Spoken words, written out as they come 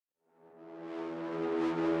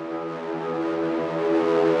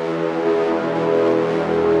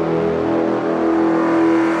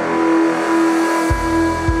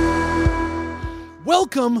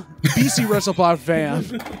Welcome, BC WrestlePod fam,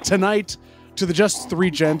 tonight to the Just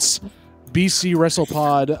Three Gents BC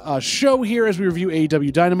WrestlePod show here as we review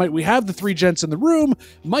AEW Dynamite. We have the three gents in the room.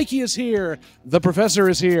 Mikey is here, the professor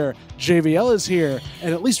is here, JVL is here,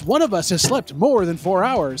 and at least one of us has slept more than 4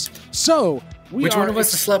 hours. So which one of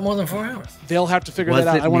us has slept more than 4 hours? They'll have to figure that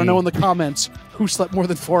out. I want to know in the comments who slept more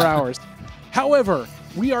than 4 hours. However,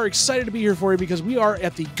 we are excited to be here for you because we are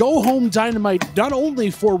at the Go Home Dynamite, not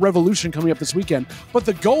only for Revolution coming up this weekend, but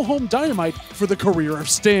the Go Home Dynamite for the career of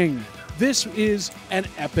Sting. This is an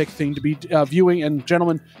epic thing to be viewing, and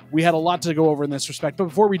gentlemen, we had a lot to go over in this respect. But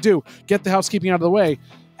before we do, get the housekeeping out of the way.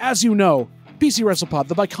 As you know, BC WrestlePod,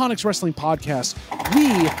 the Biconics Wrestling Podcast,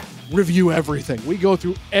 we review everything. We go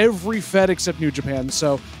through every Fed except New Japan.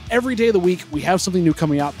 So every day of the week, we have something new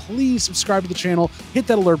coming out. Please subscribe to the channel, hit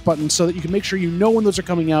that alert button so that you can make sure you know when those are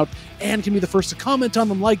coming out and can be the first to comment on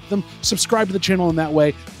them, like them, subscribe to the channel in that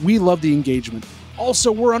way. We love the engagement.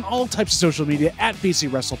 Also, we're on all types of social media at BC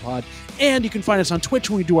WrestlePod, and you can find us on Twitch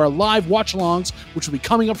when we do our live watch-alongs, which will be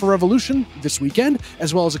coming up for Revolution this weekend,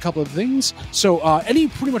 as well as a couple of things. So any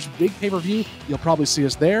pretty much big pay-per-view, you'll probably see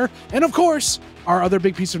us there. And of course, our other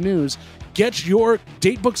big piece of news, get your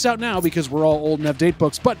date books out now because we're all old and have date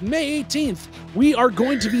books. But May 18th, we are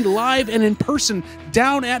going to be live and in person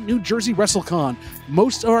down at New Jersey WrestleCon.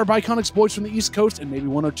 Most of our Biconics boys from the East Coast and maybe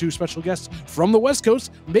one or two special guests from the West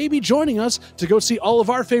Coast may be joining us to go see all of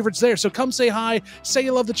our favorites there. So come say hi, say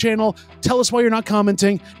you love the channel, tell us why you're not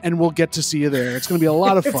commenting, and we'll get to see you there. It's going to be a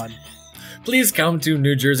lot of fun. Please come to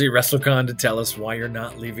New Jersey WrestleCon to tell us why you're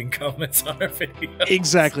not leaving comments on our videos.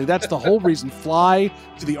 Exactly. That's the whole reason. Fly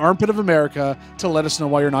to the armpit of America to let us know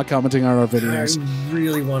why you're not commenting on our videos. I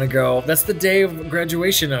really want to go. That's the day of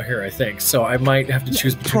graduation out here, I think. So I might have to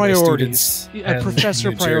choose between priorities.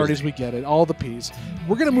 Professor priorities, we get it. All the P's.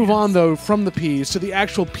 We're going to move on, though, from the P's to the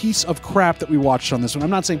actual piece of crap that we watched on this one. I'm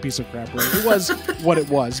not saying piece of crap, right? It was what it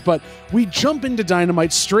was. But we jump into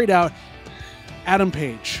Dynamite straight out. Adam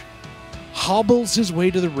Page hobbles his way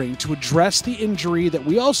to the ring to address the injury that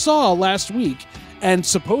we all saw last week and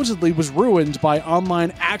supposedly was ruined by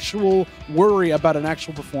online actual worry about an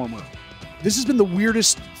actual performer. This has been the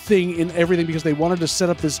weirdest thing in everything because they wanted to set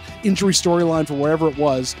up this injury storyline for wherever it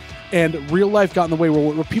was, and real life got in the way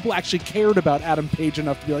where people actually cared about Adam Page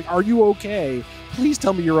enough to be like, are you okay? Please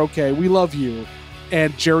tell me you're okay. We love you.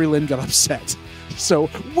 And Jerry Lynn got upset. So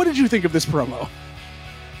what did you think of this promo?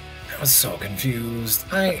 I was so confused.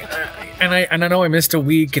 I know I missed a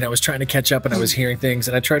week and I was trying to catch up and I was hearing things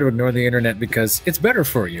and I try to ignore the internet because it's better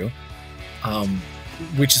for you,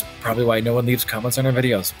 which is probably why no one leaves comments on our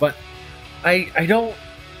videos. But I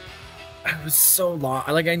was so lost.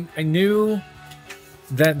 I knew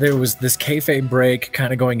that there was this kayfabe break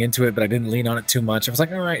kind of going into it, but I didn't lean on it too much. I was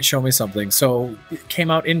like, all right, show me something. So it came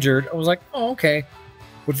out injured. I was like, oh, okay.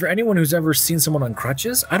 But for anyone who's ever seen someone on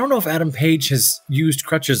crutches, I don't know if Adam Page has used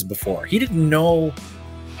crutches before. He didn't know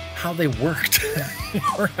how they worked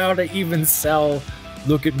or how to even sell,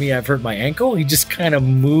 look at me, I've hurt my ankle. He just kind of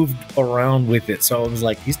moved around with it. So I was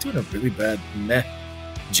like, he's doing a really bad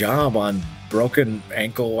job on broken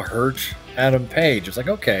ankle hurt Adam Page. I was like,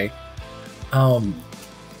 okay.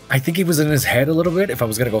 I think he was in his head a little bit if I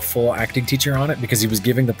was going to go full acting teacher on it because he was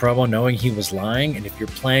giving the promo knowing he was lying. And if you're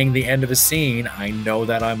playing the end of a scene, I know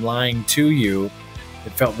that I'm lying to you.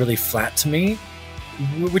 It felt really flat to me,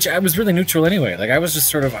 which I was really neutral anyway. Like I was just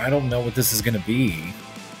sort of, I don't know what this is going to be.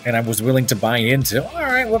 And I was willing to buy into, all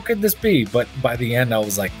right, what could this be? But by the end, I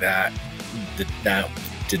was like, that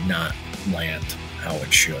did not land how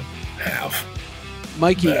it should have.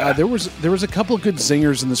 Mikey, there was a couple of good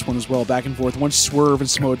zingers in this one as well, back and forth. Once Swerve and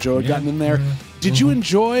Samoa Joe had gotten in there. Did you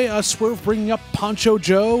enjoy Swerve bringing up Poncho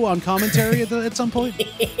Joe on commentary at some point?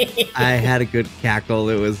 I had a good cackle.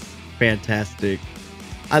 It was fantastic.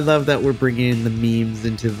 I love that we're bringing in the memes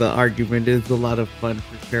into the argument. It's a lot of fun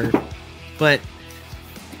for sure. But,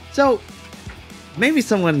 so, maybe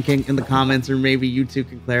someone can, in the comments, or maybe you two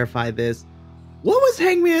can clarify this. What was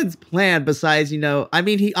Hangman's plan besides, he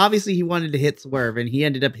wanted to hit Swerve and he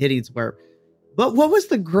ended up hitting Swerve. But what was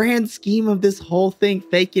the grand scheme of this whole thing,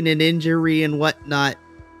 faking an injury and whatnot?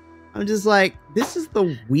 I'm just like, this is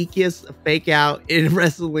the weakest fake out in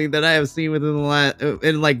wrestling that I have seen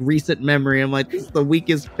in recent memory. I'm like, this is the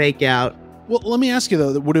weakest fake out. Well, let me ask you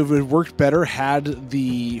though, would it have worked better had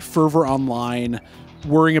the fervor online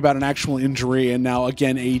worrying about an actual injury and now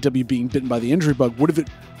again AEW being bitten by the injury bug? Would it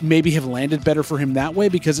maybe have landed better for him that way?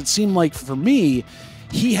 Because it seemed like for me,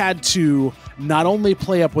 he had to not only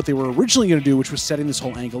play up what they were originally going to do, which was setting this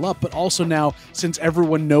whole angle up, but also now, since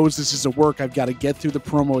everyone knows this is a work, I've got to get through the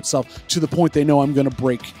promo itself to the point they know I'm going to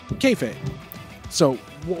break kayfabe. So,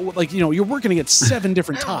 like, you're working against 7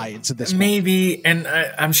 different tides at this point. Maybe, and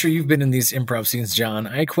I'm sure you've been in these improv scenes, John.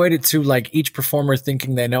 I equate it to like each performer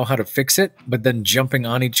thinking they know how to fix it, but then jumping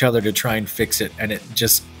on each other to try and fix it, and it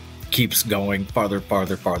just keeps going farther,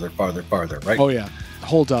 right? Oh, yeah.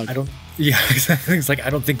 Whole Doug. Exactly. It's like, I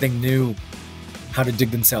don't think they knew how to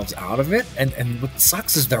dig themselves out of it. And what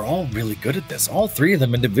sucks is they're all really good at this. All 3 of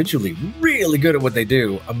them individually, really good at what they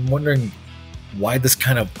do. I'm wondering why this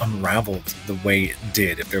kind of unraveled the way it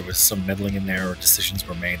did, if there was some meddling in there or decisions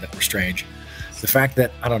were made that were strange. The fact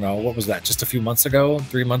that, I don't know, what was that, just a few months ago,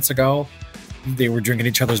 3 months ago, they were drinking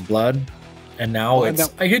each other's blood, and now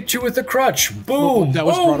I hit you with a crutch, boom! That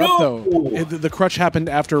was brought up, though. The crutch happened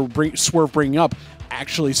after Swerve bringing up,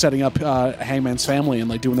 actually setting up Hangman's family and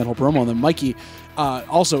like doing that whole promo, and then Mikey,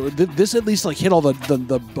 also, this at least like hit all the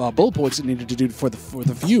bullet points it needed to do for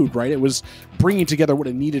the feud, right? It was bringing together what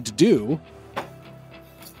it needed to do.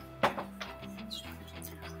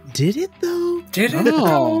 Did it though?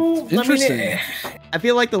 Oh, interesting. I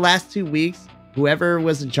feel like the last 2 weeks, whoever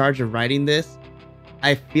was in charge of writing this,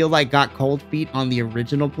 I feel like got cold feet on the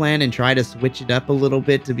original plan and tried to switch it up a little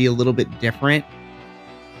bit to be a little bit different.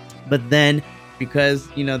 But then, because,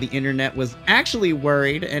 the internet was actually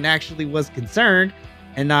worried and actually was concerned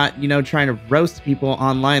and not, trying to roast people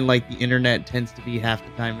online like the internet tends to be half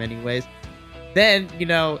the time anyways, then,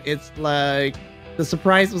 it's like the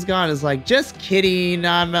surprise was gone. It's like, just kidding.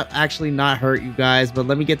 I'm actually not hurt, you guys, but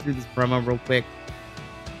let me get through this promo real quick.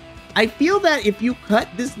 I feel that if you cut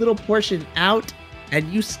this little portion out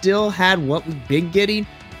and you still had what we've been getting,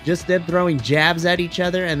 just them throwing jabs at each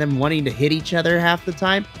other and them wanting to hit each other half the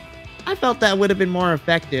time, I felt that would have been more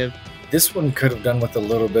effective. This one could have done with a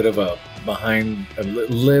little bit of a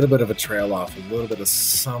little bit of a trail off, a little bit of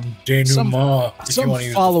some denouement.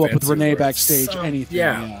 Some follow up with Renee backstage, anything.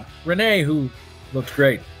 Yeah. Renee, who looked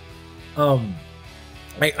great.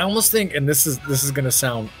 I almost think, and this is going to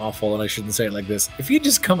sound awful, and I shouldn't say it like this. If you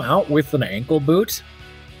just come out with an ankle boot,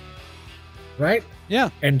 right? Yeah.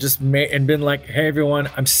 And just and been like, hey everyone,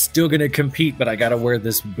 I'm still going to compete, but I got to wear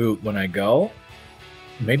this boot when I go.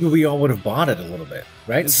 Maybe we all would have bought it a little bit,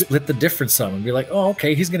 right? Split the difference some and be like, oh,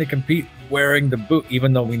 okay, he's going to compete wearing the boot,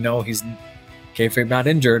 even though we know he's kayfabe not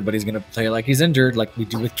injured, but he's going to play like he's injured, like we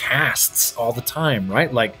do with casts all the time,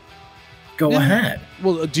 right? Like, go ahead.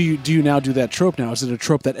 Well, do you now do that trope now? Is it a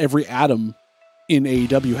trope that every Atom in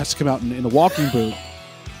AEW has to come out in a walking boot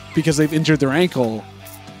because they've injured their ankle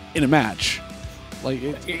in a match? Like,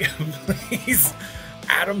 he's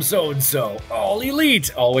Adam so-and-so, all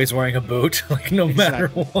elite, always wearing a boot, like no matter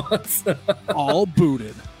what. All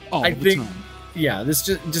booted. I think, time. Yeah, this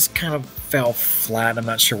just kind of fell flat. I'm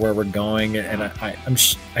not sure where we're going, and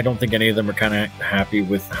I don't think any of them are kind of happy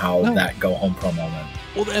with how that go-home promo went.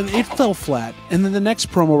 Well, and it fell flat, and then the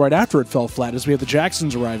next promo right after it fell flat is we have the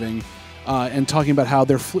Jacksons arriving and talking about how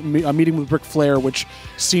they're meeting with Ric Flair, which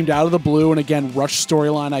seemed out of the blue, and again, Rush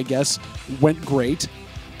storyline, I guess, went great.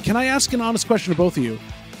 Can I ask an honest question to both of you?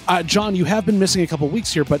 John, you have been missing a couple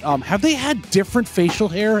weeks here, but have they had different facial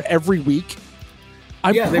hair every week?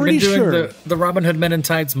 They've been doing the Robin Hood Men in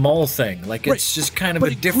Tights mole thing. Like, it's just kind of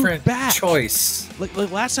a different choice. Like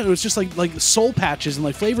last time, it was just like soul patches and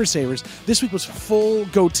like flavor savers. This week was full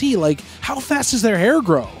goatee. Like, how fast does their hair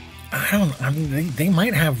grow? I mean, they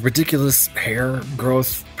might have ridiculous hair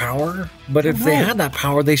growth power, but if they had that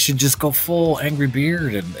power, they should just go full angry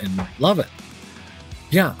beard and love it.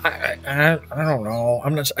 Yeah, I don't know.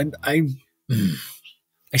 I'm not.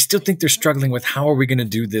 I still think they're struggling with how are we going to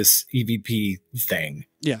do this EVP thing.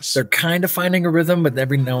 Yes, they're kind of finding a rhythm, but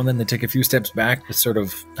every now and then they take a few steps back to sort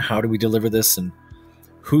of how do we deliver this and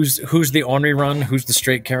who's the ornery run, who's the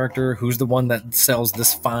straight character, who's the one that sells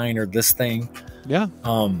this fine or this thing. Yeah.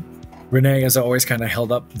 Renee has always kind of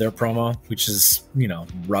held up their promo, which is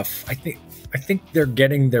rough. I think they're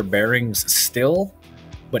getting their bearings still.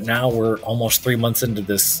 But now we're almost 3 months into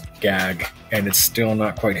this gag, and it's still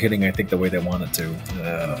not quite hitting, I think, the way they want it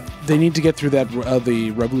to. They need to get through that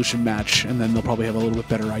the Revolution match, and then they'll probably have a little bit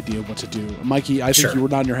better idea of what to do. Mikey, I think you were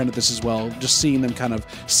nodding your head at this as well, just seeing them kind of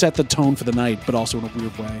set the tone for the night, but also in a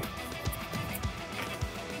weird way.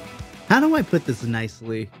 How do I put this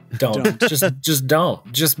nicely? Don't. just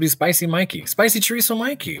don't. Just be Spicy Mikey. Spicy Chorizo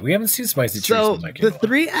Mikey. We haven't seen Spicy Chorizo Mikey. So the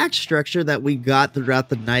 3-act structure that we got throughout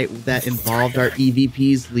the night that involved our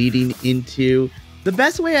EVPs leading into... The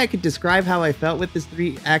best way I could describe how I felt with this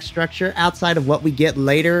 3-act structure, outside of what we get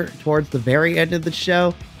later towards the very end of the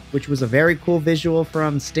show, which was a very cool visual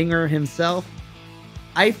from Stinger himself,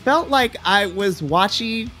 I felt like I was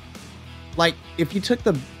watching... Like, if you took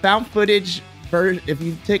the found footage... If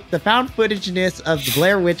you take the found footageness of the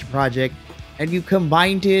Blair Witch Project and you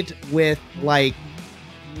combined it with like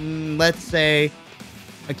let's say,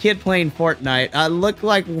 a kid playing Fortnite. I looked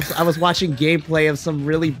like I was watching gameplay of some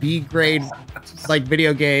really B-grade like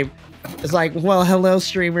video game. It's like, well, hello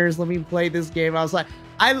streamers, let me play this game. I was like,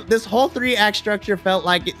 this whole 3-act structure felt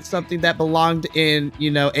like it's something that belonged in,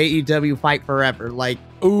 AEW Fight Forever. Like,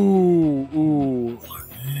 ooh.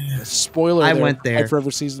 Spoiler! I went there. Fight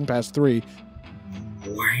Forever Season Pass 3.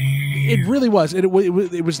 It really was. It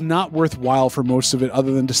was not worthwhile for most of it,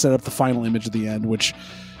 other than to set up the final image at the end, which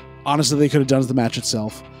honestly they could have done as the match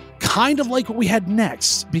itself. Kind of like what we had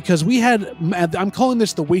next, because we had, I'm calling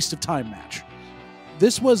this the waste of time match.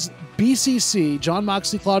 This was BCC, John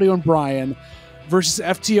Moxley, Claudio, and Bryan versus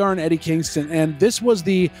FTR and Eddie Kingston. And this was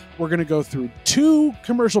we're going to go through 2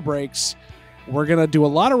 commercial breaks. We're going to do a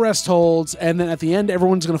lot of rest holds. And then at the end,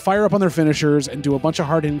 everyone's going to fire up on their finishers and do a bunch of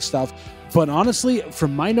hard-hitting stuff. But honestly,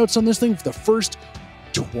 from my notes on this thing, the first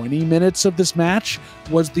 20 minutes of this match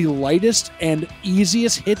was the lightest and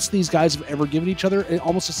easiest hits these guys have ever given each other.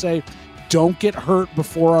 Almost to say, don't get hurt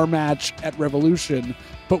before our match at Revolution,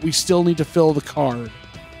 but we still need to fill the card.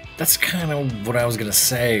 That's kind of what I was going to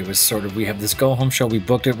say. It was sort of, we have this go-home show, we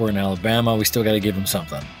booked it, we're in Alabama, we still got to give them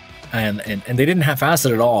something. And they didn't half-ass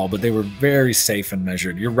it at all, but they were very safe and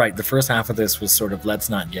measured. You're right, the first half of this was sort of, let's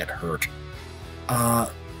not get hurt.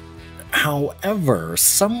 However,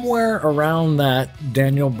 somewhere around that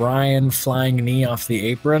Daniel Bryan flying knee off the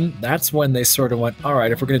apron, that's when they sort of went, all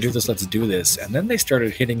right, if we're going to do this, let's do this. And then they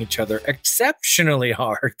started hitting each other exceptionally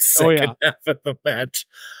hard second half of the match.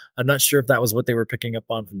 I'm not sure if that was what they were picking up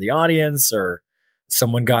on from the audience, or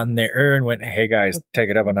someone got in their ear and went, hey guys, take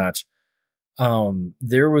it up a notch.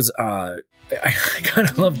 There was, I kind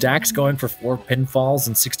of love Dax going for 4 pinfalls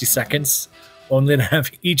in 60 seconds. Only to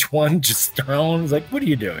have each one just thrown. I was like, what are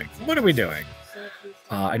you doing? What are we doing?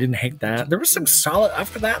 I didn't hate that. There was some solid,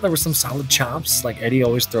 after that, there were some solid chops. Like Eddie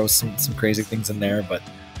always throws some crazy things in there, but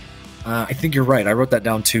I think you're right. I wrote that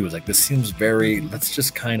down too. Like, this seems very, let's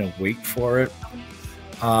just kind of wait for it.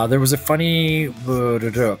 There was a funny,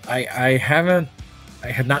 I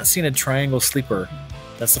had not seen a triangle sleeper.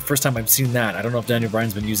 That's the first time I've seen that. I don't know if Daniel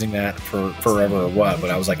Bryan's been using that for forever or what, but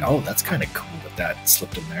I was like, oh, that's kind of cool that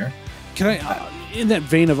slipped in there. Can I, in that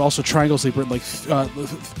vein of also triangle sleeper, like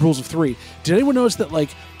rules of 3, did anyone notice that like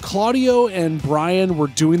Claudio and Bryan were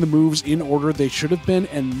doing the moves in order they should have been,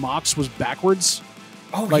 and Mox was backwards?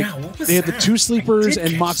 Oh, like, yeah, what was they had that? the 2 sleepers,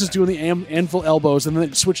 and Mox is doing the anvil elbows, and then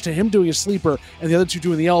it switched to him doing a sleeper, and the other 2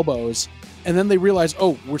 doing the elbows. And then they realized,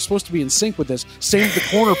 oh, we're supposed to be in sync with this. Same with the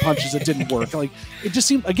corner punches that didn't work. Like, it just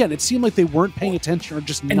seemed, again, it seemed like they weren't paying attention or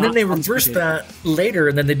just. And then they reversed that later,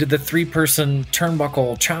 and then they did the 3-person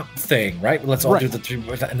turnbuckle chop thing, right? Let's all do the 3,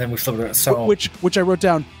 and then we flipped it. So which I wrote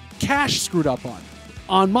down. Cash screwed up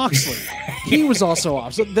on Moxley. He was also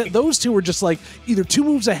off. So those 2 were just like either 2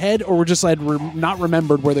 moves ahead, or were just like not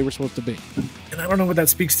remembered where they were supposed to be. And I don't know what that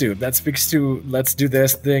speaks to. That speaks to, let's do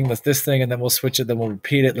this thing, and then we'll switch it, then we'll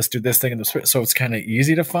repeat it. Let's do this thing, and switch. So it's kind of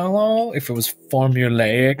easy to follow. If it was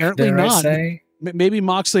formulaic, apparently not. I say? Maybe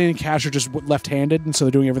Moxley and Cash are just left-handed, and so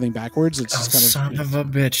they're doing everything backwards. It's just son of a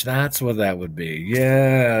bitch. That's what that would be.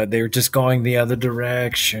 Yeah, they were just going the other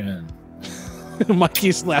direction.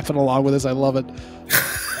 Mikey's laughing along with us. I love it.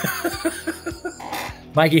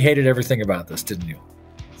 Mikey hated everything about this, didn't you?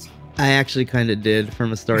 I actually kind of did,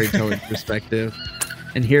 from a storytelling perspective.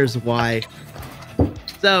 And here's why.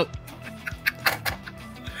 So,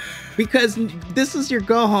 because this is your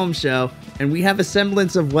go-home show, and we have a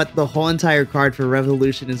semblance of what the whole entire card for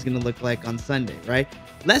Revolution is going to look like on Sunday, right?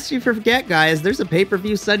 Lest you forget, guys, there's a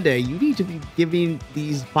pay-per-view Sunday. You need to be giving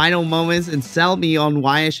these final moments and sell me on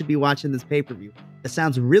why I should be watching this pay-per-view. That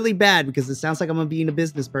sounds really bad, because it sounds like I'm being a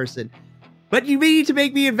business person. But you need to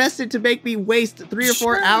make me invested, to make me waste 3 or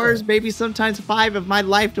 4 hours, maybe sometimes 5 of my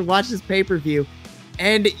life to watch this pay-per-view.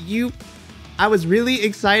 And I was really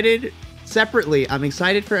excited separately. I'm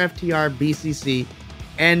excited for FTR, BCC,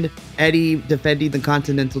 and Eddie defending the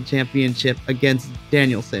Continental Championship against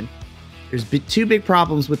Danielson. There's 2 big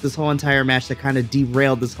problems with this whole entire match that kind of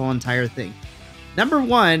derailed this whole entire thing. Number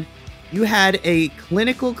 1, you had a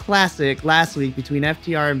clinical classic last week between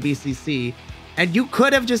FTR and BCC, and you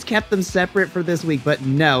could have just kept them separate for this week, but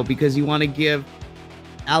no, because you want to give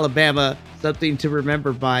Alabama something to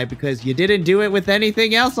remember by, because you didn't do it with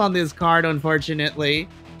anything else on this card, unfortunately.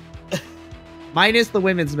 Minus the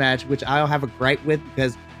women's match, which I'll have a gripe with,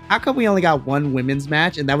 because how come we only got 1 women's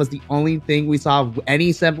match, and that was the only thing we saw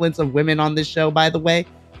any semblance of women on this show, by the way?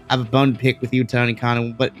 I have a bone to pick with you, Tony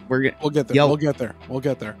Khan, but we'll get there. We'll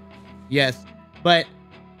get there. Yes, but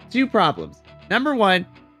 2 problems. Number 1,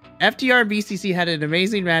 FTR and BCC had an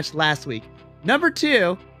amazing match last week. Number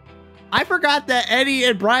 2, I forgot that Eddie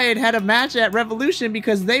and Brian had a match at Revolution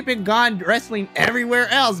because they've been gone wrestling everywhere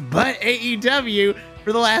else but AEW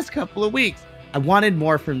for the last couple of weeks. I wanted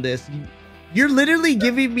more from this. You're literally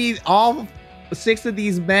giving me all 6 of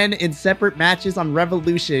these men in separate matches on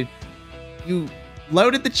Revolution. You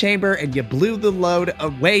loaded the chamber and you blew the load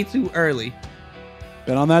way too early.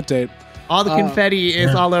 Been on that date. All the confetti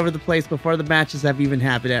is all over the place before the matches have even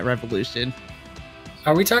happened at Revolution.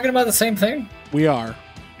 Are we talking about the same thing? We are.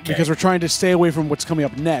 Okay. Because we're trying to stay away from what's coming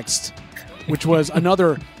up next, which was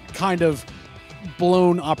another kind of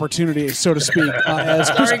blown opportunity, so to speak.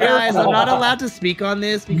 Sorry, guys, I'm not allowed to speak on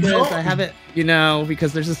this because I haven't,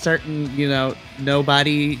 because there's a certain,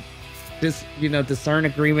 nobody, discern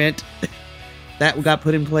agreement that got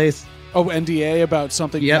put in place. Oh, NDA about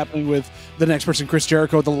something happening with the next person, Chris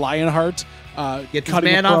Jericho, the Lionheart. Get this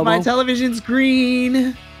man off my television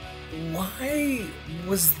screen. Why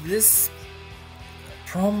was this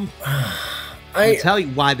I'll tell you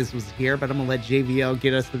why this was here, but I'm going to let JVL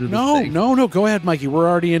get us through this thing. No. Go ahead, Mikey. We're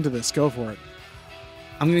already into this. Go for it.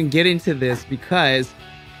 I'm going to get into this because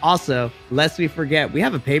also, lest we forget, we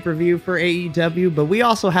have a pay-per-view for AEW, but we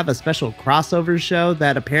also have a special crossover show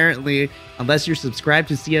that apparently, unless you're subscribed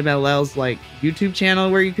to CMLL's YouTube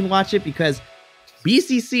channel where you can watch it, because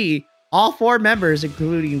BCC, all 4 members,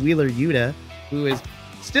 including Wheeler Yuta, who is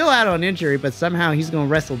still out on injury, but somehow he's going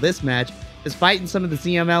to wrestle this match, is fighting some of the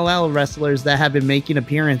CMLL wrestlers that have been making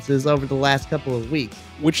appearances over the last couple of weeks.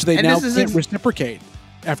 Which they now can't reciprocate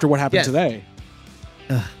after what happened today.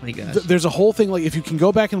 Oh my gosh. There's a whole thing, if you can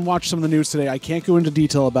go back and watch some of the news today, I can't go into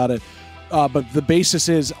detail about it, but the basis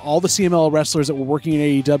is all the CMLL wrestlers that were working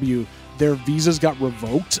in AEW, their visas got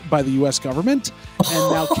revoked by the U.S. government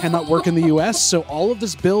and now cannot work in the U.S. So all of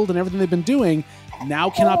this build and everything they've been doing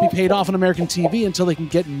now cannot be paid off on American TV until they can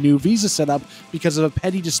get new visas set up because of a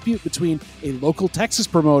petty dispute between a local Texas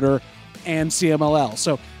promoter and CMLL.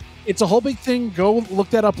 So it's a whole big thing. Go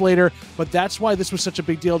look that up later. But that's why this was such a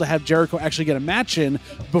big deal to have Jericho actually get a match in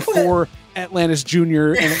before Atlantis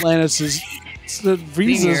Jr. and Atlantis'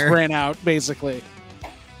 visas ran out, basically.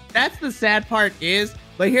 That's the sad part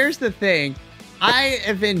but here's the thing. I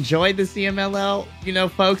have enjoyed the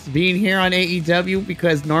CMLL, folks being here on AEW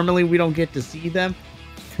because normally we don't get to see them.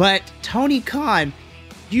 But Tony Khan,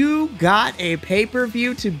 you got a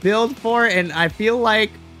pay-per-view to build for, and I feel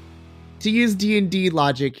like, to use D&D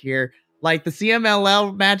logic here, like the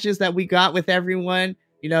CMLL matches that we got with everyone,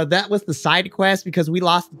 that was the side quest because we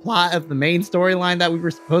lost the plot of the main storyline that we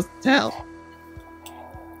were supposed to tell.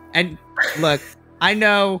 And look, I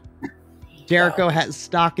know Jericho has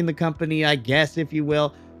stock in the company, I guess, if you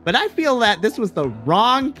will. But I feel that this was the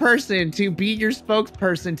wrong person to be your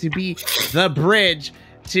spokesperson, to be the bridge,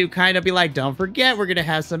 to kind of be like, don't forget, we're going to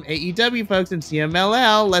have some AEW folks in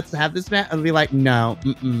CMLL. Let's have this match. I'll be like, no.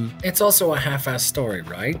 It's also a half-assed story,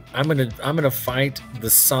 right? I'm gonna fight the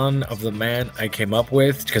son of the man I came up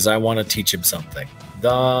with because I want to teach him something.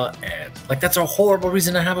 That's a horrible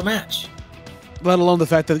reason to have a match. Let alone the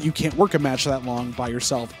fact that you can't work a match that long by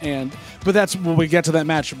yourself. But that's when we get to that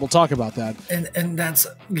match, we'll talk about that. And that's,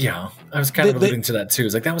 I was kind of alluding to that too.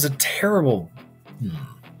 It's like, that was a terrible...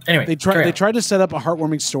 Anyway, they tried to set up a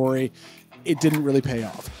heartwarming story. It didn't really pay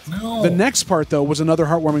off. No. The next part, though, was another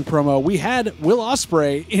heartwarming promo. We had Will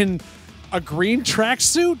Ospreay in a green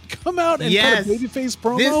tracksuit come out and cut a babyface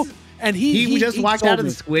promo. And he just walked out of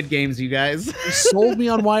the Squid Games, you guys. He sold me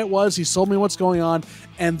on why it was. He sold me what's going on.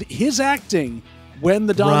 And his acting when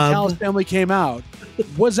the Don Callis family came out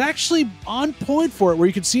was actually on point for it, where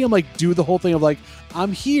you could see him do the whole thing of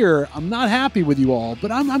I'm here. I'm not happy with you all,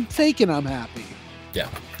 but I'm faking I'm happy. Yeah.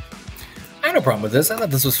 I had no problem with this. I thought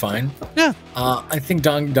this was fine. Yeah. I think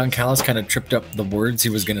Don Callis kind of tripped up the words he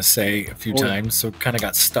was going to say a few times, so kind of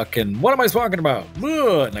got stuck in, what am I talking about?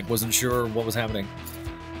 Ugh, and wasn't sure what was happening.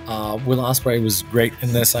 Will Ospreay was great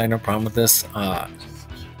in this. I had no problem with this. I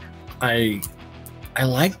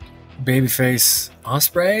like babyface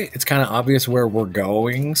Ospreay. It's kind of obvious where we're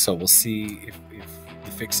going, so we'll see if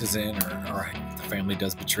the fix is in or if the family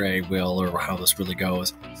does betray Will or how this really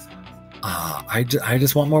goes. I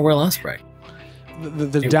just want more Will Ospreay.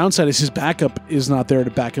 The downside is his backup is not there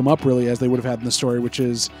to back him up really, as they would have had in the story, which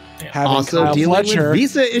is having also Kyle dealing Fletcher, with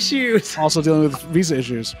visa issues. Also dealing with visa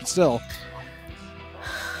issues, but still.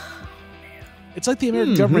 It's like the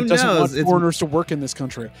American government doesn't want foreigners to work in this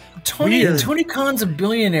country. Tony Khan's a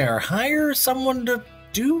billionaire. Hire someone to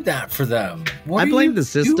do that for them. I blame the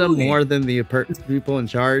system more than the people in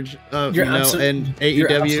charge of, and AEW.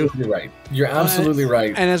 You're absolutely right. You're absolutely right.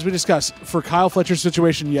 And as we discussed, for Kyle Fletcher's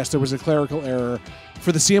situation, yes, there was a clerical error.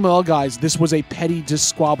 for the CMLL guys, this was a petty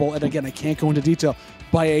squabble, and again, I can't go into detail,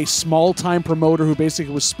 by a small-time promoter who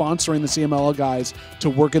basically was sponsoring the CMLL guys to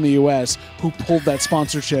work in the U.S., who pulled that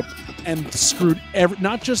sponsorship and screwed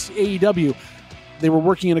not just AEW. They were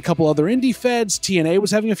working in a couple other indie feds. TNA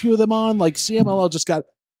was having a few of them on. Like, CMLL just got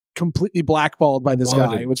completely blackballed by this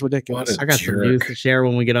guy. It was ridiculous. I got some news to share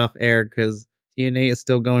when we get off air, because TNA is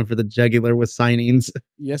still going for the jugular with signings.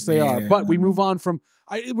 Yes, they are. But we move on from...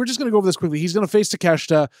 we're just going to go over this quickly. He's going to face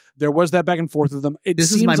Takeshita. There was that back and forth with them.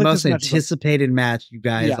 This is my most anticipated match, you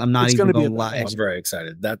guys. Yeah, I'm not even going to lie. I'm very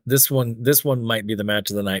excited. That this one might be the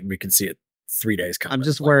match of the night, and we can see it 3 days coming. I'm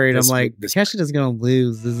just worried. I'm like, Takeshita's going to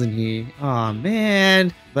lose, isn't he? Oh,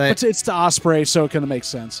 man. But it's to Ospreay, so it kind of makes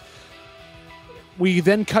sense. We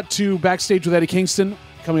then cut to backstage with Eddie Kingston,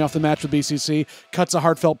 coming off the match with BCC, cuts a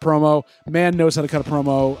heartfelt promo. Man knows how to cut a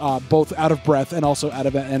promo, both out of breath and also out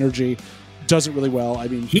of energy. Does it really well. I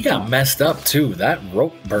mean, he got messed up too. That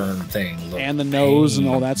rope burn thing, and the nose and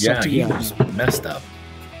all that stuff. Yeah, he was messed up.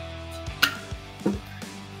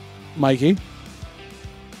 Mikey,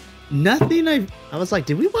 nothing. I was like,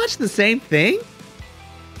 did we watch the same thing?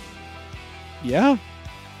 Yeah,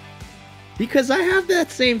 because I have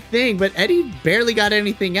that same thing, but Eddie barely got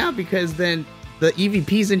anything out because then the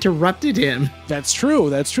EVPs interrupted him. That's true.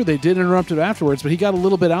 They did interrupt it afterwards, but he got a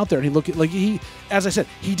little bit out there, and he looked like as I said,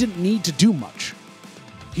 he didn't need to do much.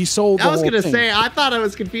 He sold the whole thing. I was going to say, I thought I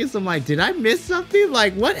was confused. I'm like, did I miss something?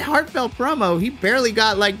 Like, what heartfelt promo? He barely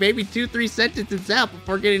got like maybe 2-3 sentences out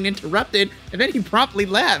before getting interrupted, and then he promptly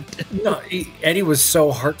left. No, Eddie was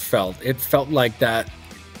so heartfelt. It felt like that.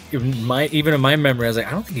 Even in my memory, I was like,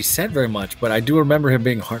 I don't think he said very much, but I do remember him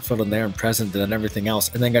being heartfelt and there and present and everything else,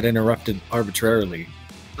 and then got interrupted arbitrarily.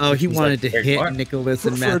 Oh, he wanted to hit Nicholas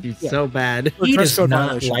and Matthew so bad. He does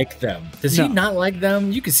not like them. Does he not like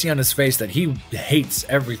them? You can see on his face that he hates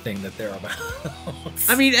everything that they're about.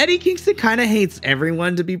 I mean, Eddie Kingston kind of hates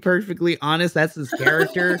everyone, to be perfectly honest. That's his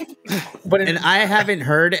character. And I haven't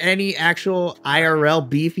heard any actual IRL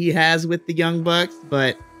beef he has with the Young Bucks,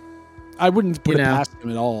 but I wouldn't put it past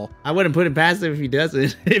him at all. I wouldn't put it past him if he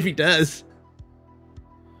doesn't. If he does.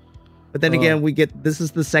 But then again, this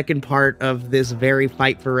is the second part of this very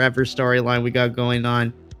Fight Forever storyline we got going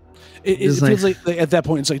on. It feels like at that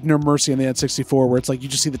point, it's like No Mercy on the N64, where it's like you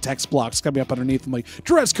just see the text blocks coming up underneath them, like,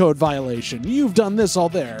 dress code violation. You've done this all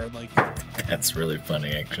there. Like, that's really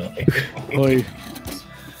funny, actually. Boy.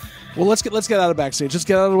 Well, let's get out of backstage. Let's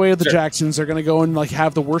get out of the way of the Jacksons. They're going to go and like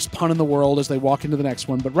have the worst pun in the world as they walk into the next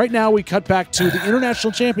one. But right now, we cut back to the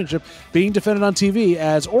International Championship being defended on TV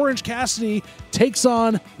as Orange Cassidy takes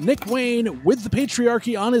on Nick Wayne with the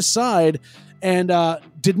patriarchy on his side. And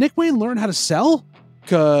did Nick Wayne learn how to sell?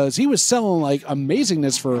 Because he was selling like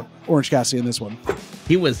amazingness for Orange Cassidy in this one.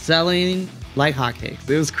 He was selling like hotcakes.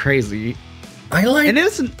 It was crazy. And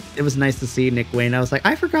it was nice to see Nick Wayne. I was like,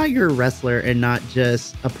 I forgot you're a wrestler and not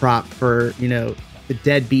just a prop for, the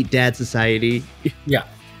deadbeat dad society. Yeah.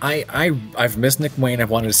 I've missed Nick Wayne. I've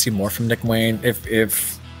wanted to see more from Nick Wayne.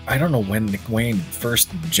 If I don't know when Nick Wayne first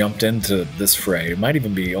jumped into this fray. It might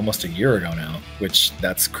even be almost a year ago now, which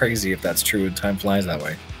that's crazy if that's true. Time flies that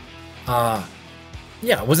way.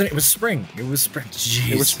 Yeah, it was spring. It was spring.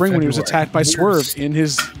 Jeez, it was spring when he was attacked by Swerve in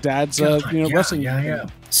his dad's wrestling. Yeah.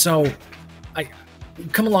 So I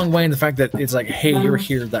come a long way in the fact that it's like, hey, you're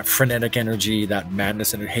here, that frenetic energy, that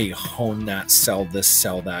madness, and hey, hone that, sell this,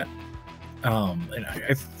 sell that. And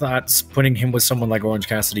I thought putting him with someone like Orange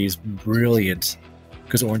Cassidy is brilliant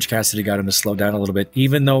because Orange Cassidy got him to slow down a little bit,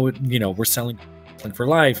 even though we're selling for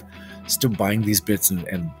life, still buying these bits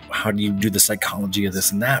and how do you do the psychology of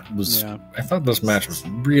this and that was. Yeah. I thought this match was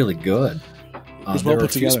really good. It was well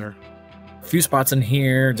put together. A few spots in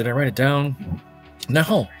here. Did I write it down?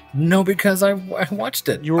 No, because I watched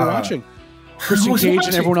it. You were watching. Christian Cage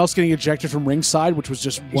and everyone else getting ejected from ringside, which was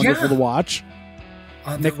just wonderful to watch.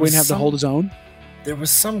 Nick Wayne had to hold his own. There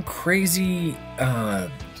was some crazy...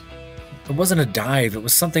 it wasn't a dive. It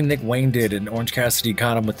was something Nick Wayne did, and Orange Cassidy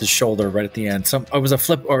caught him with his shoulder right at the end. It was a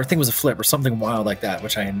flip, or I think it was a flip, or something wild like that,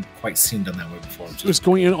 which I hadn't quite seen done that way before. It was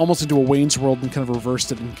going in almost into a Wayne's World and kind of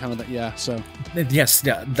reversed it and kind of that, yeah. So yes,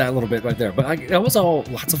 yeah, that little bit right there. But that was all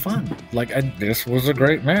lots of fun. This was a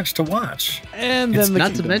great match to watch. And then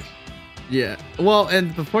not to mention, yeah. Well,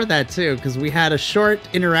 and before that too, because we had a short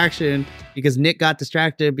interaction because Nick got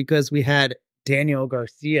distracted because we had Daniel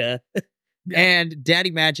Garcia. And Daddy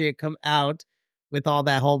Magic come out with all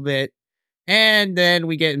that whole bit. And then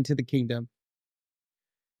we get into the Kingdom.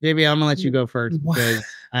 JB, I'm going to let you go first because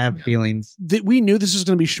I have feelings. We knew this was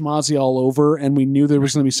going to be schmozzy all over, and we knew there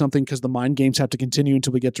was going to be something because the mind games have to continue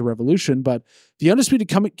until we get to Revolution. But the Undisputed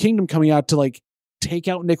Kingdom coming out to take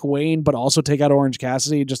out Nick Wayne, but also take out Orange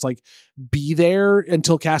Cassidy, just like be there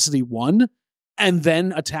until Cassidy won and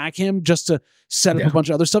then attack him just to set up a bunch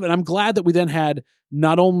of other stuff. And I'm glad that we then had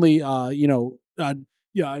not only, Trent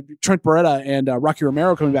Beretta and Rocky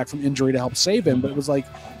Romero coming back from injury to help save him, but it was like,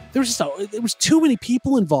 there was too many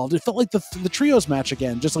people involved. It felt like the trios match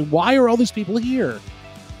again. Just like, why are all these people here?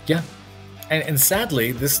 Yeah. And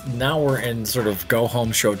sadly, now we're in sort of go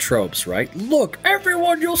home show tropes, right? Look,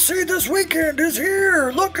 everyone you'll see this weekend is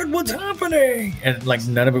here. Look at what's happening. And like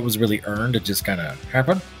none of it was really earned. It just kind of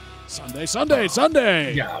happened.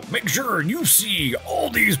 Sunday. Yeah, make sure you see all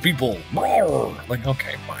these people. Roar. Like,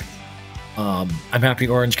 okay, fine. I'm happy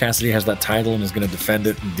Orange Cassidy has that title and is going to defend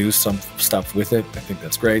it and do some stuff with it. I think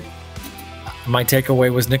that's great. My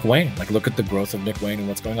takeaway was Nick Wayne. Like, look at the growth of Nick Wayne and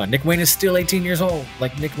what's going on. Nick Wayne is still 18 years old.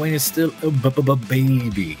 Like, Nick Wayne is still a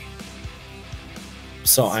baby.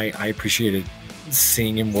 So I appreciated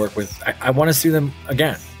seeing him work with... I want to see them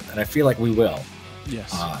again, and I feel like we will.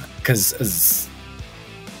 Yes. Because...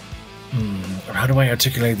 how do I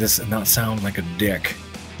articulate this and not sound like a dick?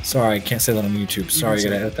 Sorry, I can't say that on YouTube. Sorry, I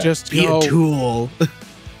gotta edit that. Just be a tool.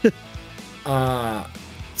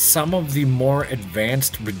 Some of the more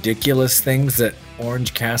advanced, ridiculous things that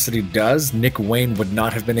Orange Cassidy does, Nick Wayne would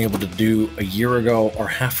not have been able to do a year ago or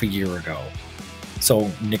half a year ago. So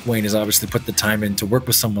Nick Wayne has obviously put the time in to work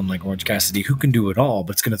with someone like Orange Cassidy who can do it all,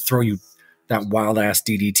 but it's going to throw you that wild-ass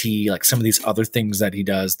DDT, like some of these other things that he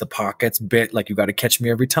does, the pockets bit, like you got to catch me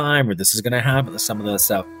every time, or this is going to happen, some of that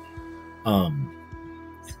stuff.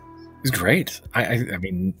 He's great. I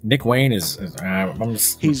mean, Nick Wayne is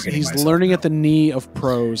he's learning at the knee of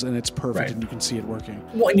pros, and it's perfect, right. And you can see it working.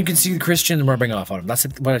 Well, and you can see Christian rubbing off on him. That's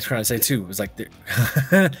what I was trying to say too. It's like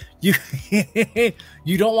you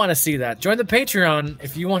don't want to see that. Join the Patreon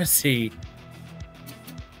if you want to see.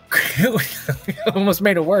 Almost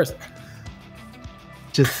made it worse.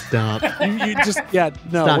 Just stop. We're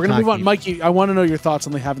gonna move on. Mikey, I want to know your thoughts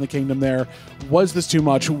on the Having the Kingdom there. Was this too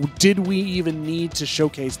much? Did we even need to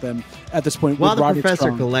showcase them at this point? Well, the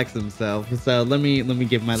Professor collects himself, so let me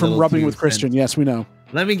give my from rubbing with Christian. Cents. Yes, we know.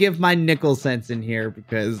 Let me give my nickel cents in here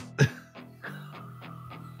because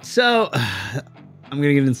so I'm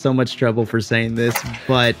gonna get in so much trouble for saying this,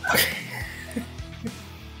 but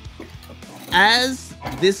as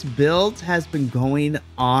this build has been going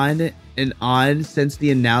on and on since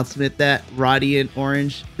the announcement that Roddy and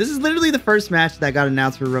Orange... This is literally the first match that got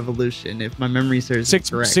announced for Revolution, if my memory serves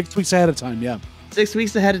correct. 6 weeks ahead of time, yeah. 6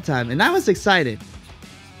 weeks ahead of time, and I was excited.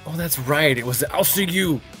 Oh, that's right. It was, I'll see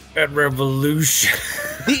you at Revolution.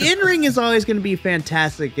 The in-ring is always going to be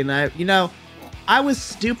fantastic, and I was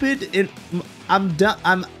stupid, and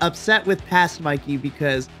I'm upset with past Mikey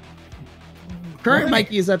because... Current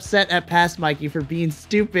Mikey is upset at past Mikey for being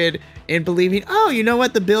stupid and believing, oh, you know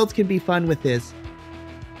what? The builds can be fun with this.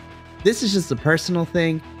 This is just a personal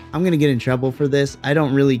thing. I'm going to get in trouble for this. I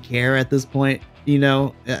don't really care at this point,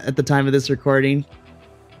 at the time of this recording.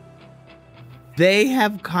 They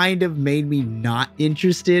have kind of made me not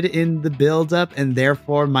interested in the build-up, and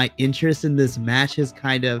therefore my interest in this match has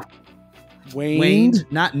kind of waned.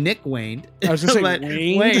 Not Nick waned. I was going to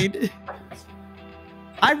say waned.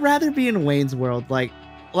 I'd rather be in Wayne's World. Like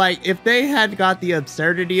if they had got the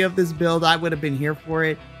absurdity of this build, I would have been here for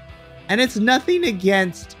it. And it's nothing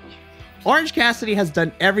against... Orange Cassidy has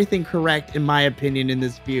done everything correct, in my opinion, in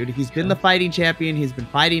this feud. He's been the fighting champion. He's been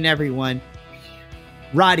fighting everyone.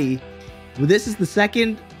 Roddy, this is the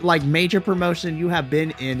second major promotion you have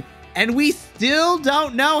been in, and we still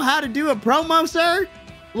don't know how to do a promo, sir?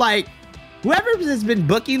 Whoever has been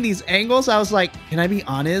booking these angles, I was like, can I be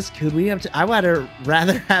honest? Could we have... I would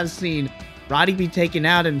rather have seen Roddy be taken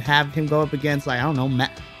out and have him go up against, I don't know,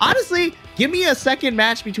 Matt. Honestly, give me a second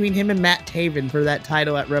match between him and Matt Taven for that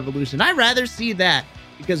title at Revolution. I'd rather see that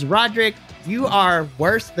because, Roderick, you are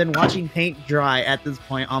worse than watching paint dry at this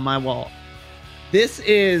point on my wall. This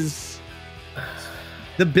is...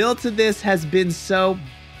 The build to this has been so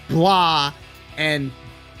blah and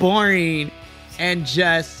boring and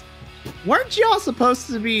just... Weren't y'all supposed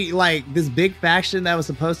to be this big faction that was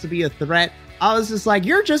supposed to be a threat? I was just like,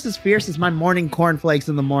 you're just as fierce as my morning cornflakes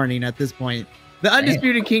in the morning at this point. The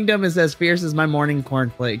Undisputed Kingdom is as fierce as my morning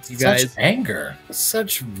cornflakes, you guys. Such anger.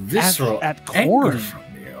 Such visceral at corn. Anger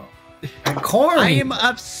from you. At corn. I am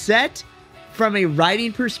upset from a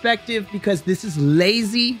writing perspective because this is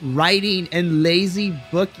lazy writing and lazy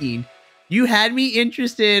booking. You had me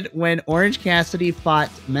interested when Orange Cassidy fought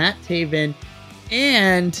Matt Taven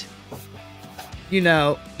and...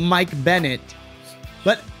 Mike Bennett.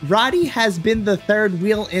 But Roddy has been the third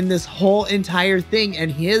wheel in this whole entire thing,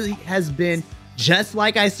 and he has been, just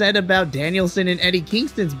like I said about Danielson and Eddie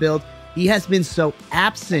Kingston's build, He has been so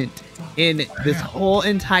absent in this whole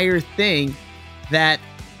entire thing that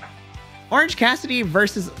Orange Cassidy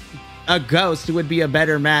versus a Ghost would be a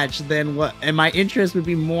better match than what, and my interest would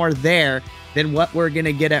be more there than what we're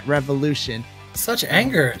gonna get at Revolution. Such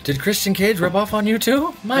anger. Did Christian Cage rub off on you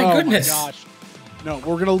too? My goodness. My gosh. No,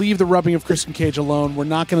 we're going to leave the rubbing of Christian Cage alone. We're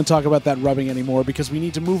not going to talk about that rubbing anymore because we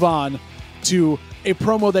need to move on to a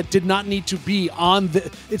promo that did not need to be on the...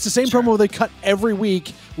 It's the same promo they cut every week,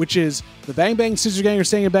 which is the Bang Bang Scissor Gang are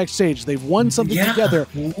staying backstage. They've won something together.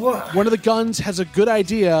 One of the Guns has a good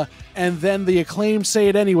idea, and then the Acclaim say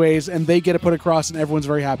it anyways, and they get it put across, and everyone's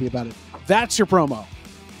very happy about it. That's your promo.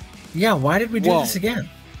 Yeah, why did we do this again?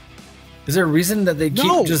 Is there a reason that they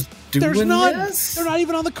keep just doing this? They're not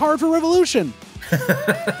even on the card for Revolution.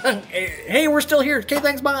 Hey, we're still here. Okay,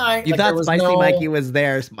 thanks, bye. You thought Spicy Mikey was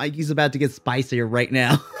there. Mikey's about to get spicier right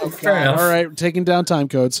now. Okay. All right, taking down time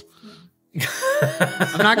codes.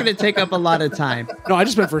 I'm not going to take up a lot of time. No, I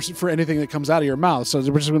just meant for anything that comes out of your mouth. So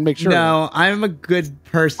we're just going to make sure. No, I'm a good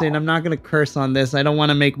person. I'm not going to curse on this. I don't want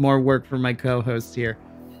to make more work for my co-hosts here.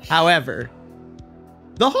 However,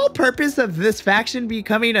 the whole purpose of this faction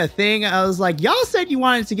becoming a thing, I was like, y'all said you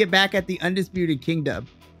wanted to get back at the Undisputed Kingdom.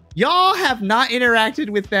 Y'all have not interacted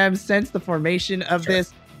with them since the formation of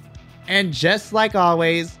this. And just like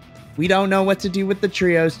always, we don't know what to do with the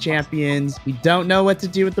Trios champions. We don't know what to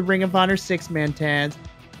do with the Ring of Honor 6-man tags.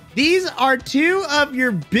 These are two of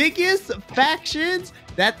your biggest factions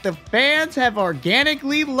that the fans have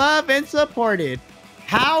organically loved and supported.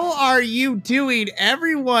 How are you doing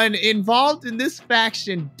everyone involved in this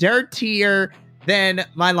faction dirtier than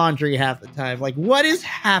my laundry half the time? Like, what is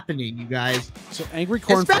happening, you guys? So Angry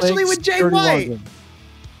Cornflakes, especially with Jay White. Laundry.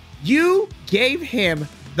 You gave him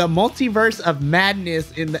the multiverse of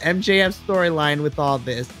madness in the MJF storyline with all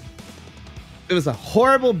this. It was a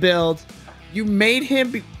horrible build. You made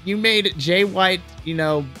Jay White,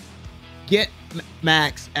 get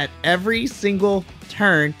Max at every single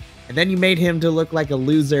turn. And then you made him to look like a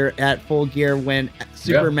loser at Full Gear when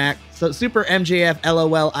Super MJF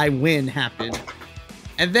LOL I win happened.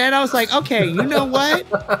 And then I was like, okay, you know what?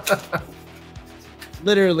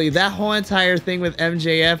 Literally, that whole entire thing with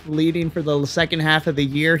MJF leading for the second half of the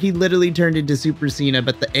year, he literally turned into Super Cena,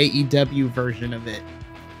 but the AEW version of it.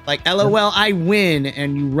 Like, LOL I win,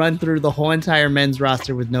 and you run through the whole entire men's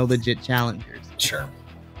roster with no legit challengers. Sure.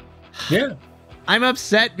 Yeah. I'm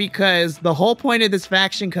upset because the whole point of this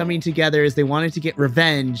faction coming together is they wanted to get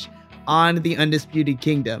revenge on the Undisputed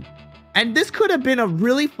Kingdom. And this could have been a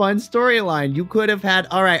really fun storyline. You could have had,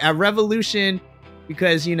 all right, a Revolution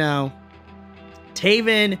because, Taven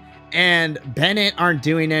and Bennett aren't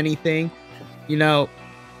doing anything.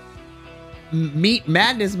 Meat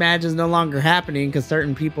Madness match is no longer happening because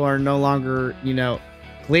certain people are no longer,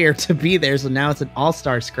 clear to be there. So now it's an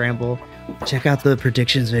all-star scramble. Check out the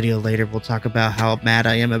predictions video later. We'll talk about how mad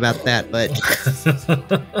I am about that, but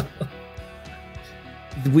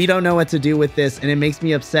we don't know what to do with this, and it makes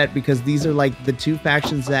me upset because these are like the two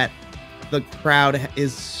factions that the crowd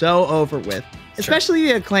is so over with, especially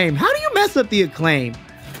the Acclaim. How do you mess up the Acclaim?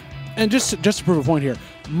 And just to prove a point here,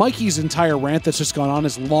 Mikey's entire rant that's just gone on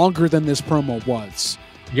is longer than this promo was.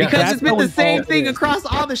 Yeah, because it's been the same thing across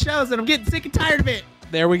all the shows, and I'm getting sick and tired of it.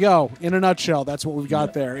 There we go. In a nutshell, that's what we've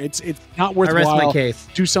got there. It's not worthwhile. I rest my case.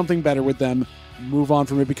 Do something better with them. Move on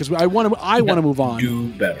from it because I want to move on.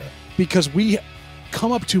 Do better because we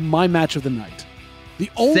come up to my match of the night.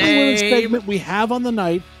 The only women's segment we have on the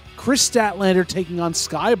night: Chris Statlander taking on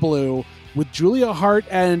Sky Blue with Julia Hart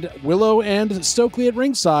and Willow and Stokely at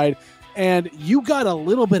ringside. And you got a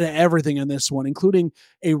little bit of everything in this one, including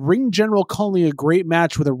a ring general calling a great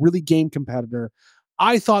match with a really game competitor.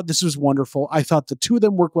 I thought this was wonderful. I thought the two of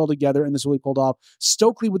them worked well together, and this really pulled off.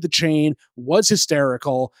 Stokely with the chain was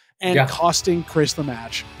hysterical and costing Chris the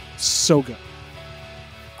match. So good.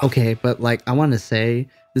 Okay, but I want to say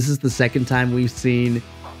this is the second time we've seen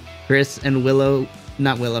Chris and Willow.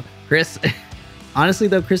 Not Willow. Chris. Honestly,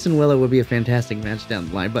 though, Chris and Willow would be a fantastic match down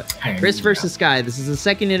the line. But Chris versus Sky, this is the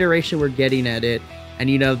second iteration we're getting at it. And,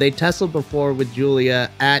 they tussled before with Julia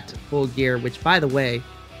at Full Gear, which, by the way,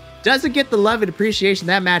 doesn't get the love and appreciation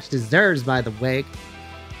that match deserves, by the way,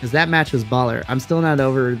 because that match was baller. I'm still not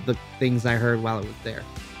over the things I heard while it was there.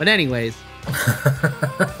 But anyways.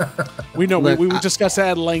 We know. Look, we discussed that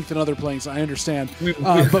at length in other plays. I understand.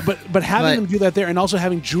 But having them do that there and also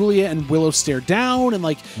having Julia and Willow stare down and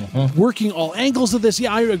working all angles of this.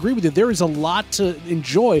 Yeah, I agree with you. There is a lot to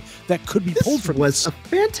enjoy that could be pulled from this. A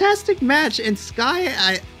fantastic match. And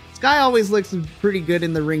Sky always looks pretty good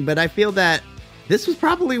in the ring, but I feel that this was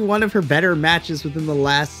probably one of her better matches within the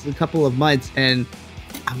last couple of months. And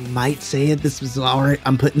I might say it. This was all right.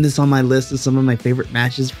 I'm putting this on my list of some of my favorite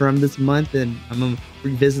matches from this month, and I'm gonna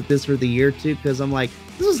revisit this for the year too because I'm like,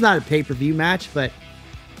 this was not a pay-per-view match, but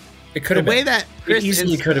it could have been. The way that Chris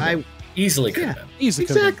easily could have been. Easily could have been. Easily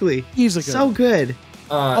exactly. Easily so good.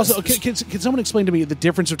 Also, can someone explain to me the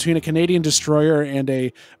difference between a Canadian Destroyer and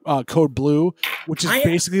a Code Blue, which is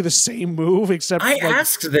basically the same move, except I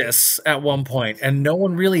asked this at one point, and no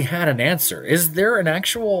one really had an answer. Is there an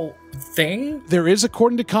actual thing? There is,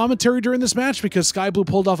 according to commentary during this match, because Sky Blue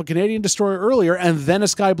pulled off a Canadian Destroyer earlier and then a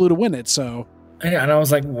Sky Blue to win it. So, and I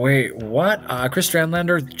was like, wait, what? Chris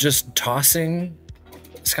Strandlander just tossing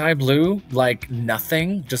Sky Blue like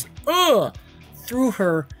nothing, just threw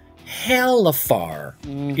her hella far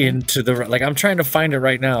into the, like, I'm trying to find it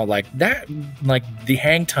right now, like that, like the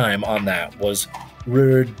hang time on that was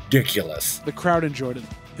ridiculous. The crowd enjoyed it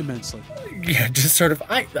immensely. Yeah, just sort of,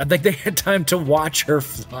 I like they had time to watch her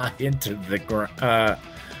fly into the ground.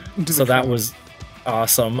 So that was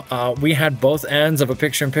awesome. We had both ends of a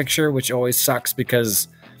picture-in-picture, which always sucks because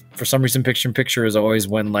for some reason picture-in-picture is always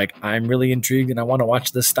when like I'm really intrigued and I want to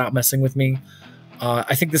watch this, stop messing with me.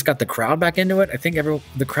 I think this got the crowd back into it. I think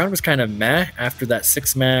the crowd was kind of meh after that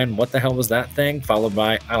 6-man, what the hell was that thing? Followed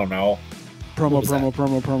by, I don't know.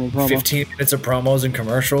 Promo. 15 minutes of promos and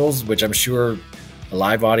commercials, which I'm sure a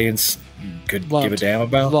live audience could give a damn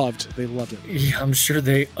about. They loved it. Yeah, I'm sure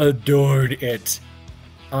they adored it.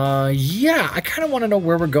 Yeah, I kind of want to know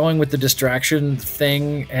where we're going with the distraction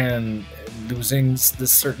thing and losing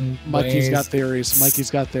this certain Mikey's ways.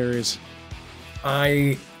 got theories.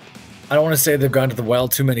 I don't want to say they've gone to the well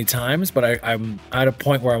too many times, but I'm at a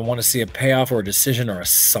point where I want to see a payoff or a decision or a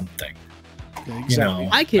something. Okay, exactly. You know,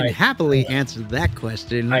 I can happily answer that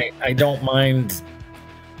question. I don't mind.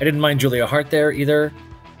 I didn't mind Julia Hart there either.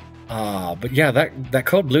 But yeah, that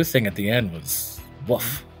Code Blue thing at the end was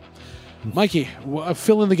woof. Mikey,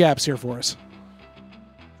 fill in the gaps here for us.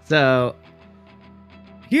 So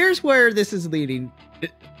here's where this is leading.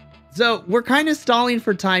 So we're kind of stalling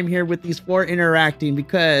for time here with these four interacting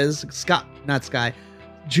because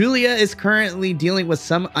Julia is currently dealing with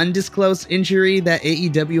some undisclosed injury that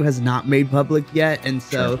AEW has not made public yet. And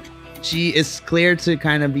so she is cleared to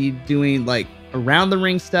kind of be doing like around the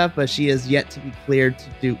ring stuff, but she is yet to be cleared to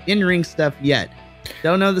do in-ring stuff yet.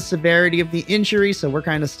 Don't know the severity of the injury, so we're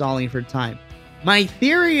kind of stalling for time. My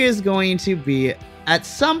theory is going to be at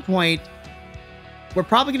some point, we're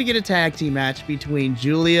probably going to get a tag team match between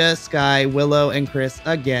Julia, Sky, Willow, and Chris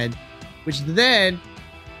again, which then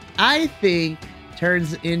I think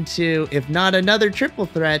turns into, if not another triple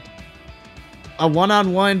threat, a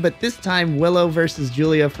one-on-one, but this time Willow versus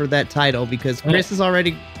Julia for that title because Chris has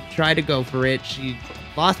already tried to go for it. She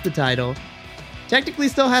lost the title. Technically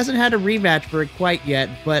still hasn't had a rematch for it quite yet,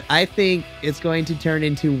 but I think it's going to turn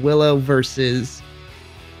into Willow versus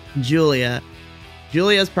Julia.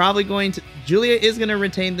 Julia is going to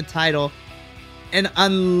retain the title. And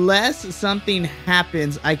unless something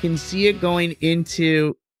happens, I can see it going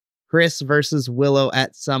into Chris versus Willow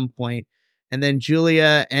at some point. And then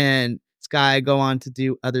Julia and Sky go on to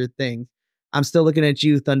do other things. I'm still looking at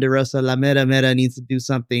you, Thunder Rosa. La Mera Mera needs to do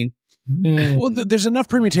something. Well, there's enough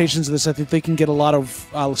permutations of this. I think they can get a lot of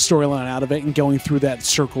storyline out of it and going through that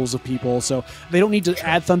circles of people. So they don't need to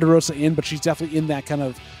add Thunder Rosa in, but she's definitely in that kind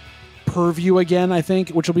of purview again, I think,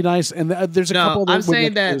 which will be nice. And there's a couple. I'm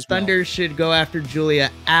saying that Thunder should go after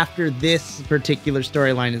Julia after this particular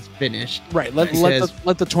storyline is finished. Right. Let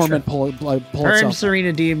the torment pull her itself. and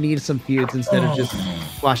Serena Deeb need some feuds instead of just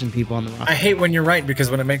squashing people on the roster. I hate when you're right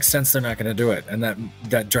because when it makes sense, they're not going to do it, and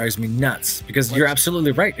that drives me nuts. Because you're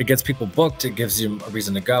absolutely right. It gets people booked. It gives you a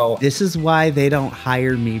reason to go. This is why they don't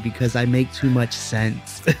hire me because I make too much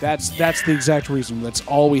sense. That's the exact reason. That's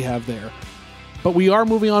all we have there. But we are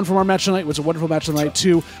moving on from our match tonight. It was a wonderful match tonight,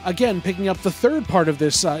 to, again, picking up the third part of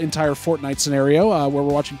this entire Fortnite scenario where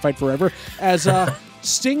we're watching Fight Forever, as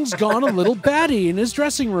Sting's gone a little batty in his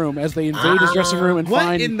dressing room as they invade his dressing room and what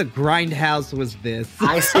find... in the grindhouse was this?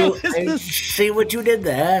 I see what you did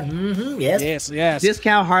there. Mm-hmm, yes.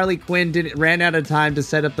 Discount Harley Quinn ran out of time to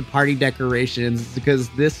set up the party decorations because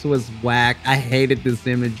this was whack. I hated this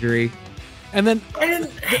imagery. And then... I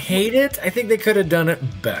didn't hate it. I think they could have done it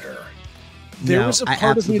better. There was a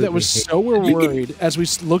part of me that was so worried as we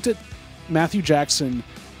looked at Matthew Jackson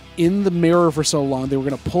in the mirror for so long. They were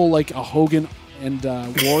going to pull like a Hogan and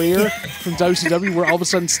Warrior from WCW where all of a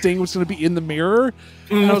sudden Sting was going to be in the mirror.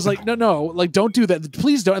 And I was like, no, like don't do that.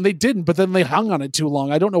 Please don't. And they didn't, but then they hung on it too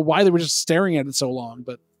long. I don't know why they were just staring at it so long.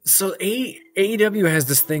 But so AEW has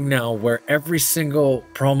this thing now where every single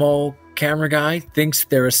promo camera guy thinks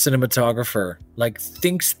they're a cinematographer, like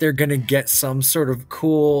thinks they're going to get some sort of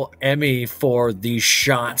cool Emmy for these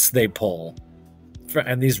shots they pull.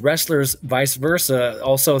 And these wrestlers, vice versa,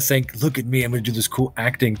 also think, look at me, I'm going to do this cool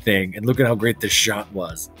acting thing, and look at how great this shot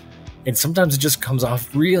was. And sometimes it just comes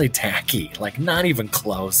off really tacky, like not even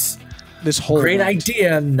close. This whole great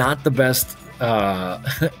idea, not the best.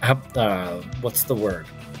 What's the word?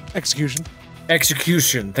 Execution.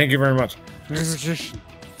 Thank you very much.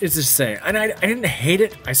 It's just saying, and I didn't hate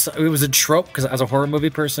it. It was a trope because as a horror movie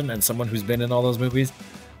person and someone who's been in all those movies,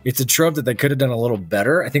 it's a trope that they could have done a little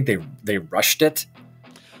better. I think they rushed it.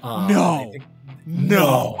 No.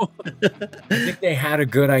 I think they had a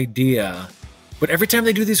good idea, but every time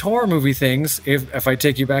they do these horror movie things, if I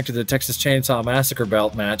take you back to the Texas Chainsaw Massacre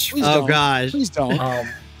belt match, gosh, please don't.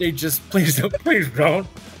 They just please don't.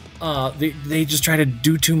 They just try to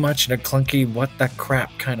do too much in a clunky what the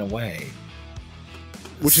crap kind of way,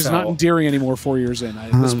 which is not endearing anymore. 4 years in,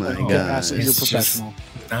 oh my god, you're professional.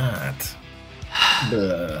 Not.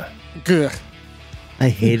 Good. I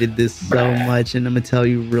hated this so much, and I'm gonna tell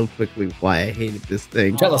you real quickly why I hated this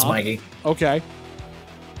thing. Tell us, Mikey. Okay.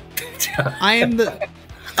 I am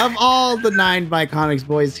of all the 9 by Comics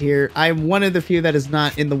boys here, I am one of the few that is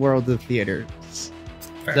not in the world of theater.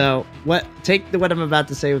 Fair. So what I'm about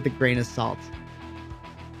to say with a grain of salt.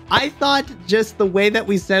 I thought just the way that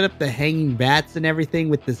we set up the hanging bats and everything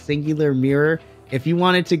with the singular mirror, if you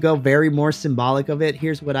wanted to go very more symbolic of it,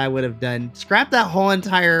 here's what I would have done. Scrap that whole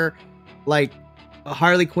entire like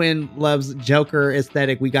Harley Quinn loves Joker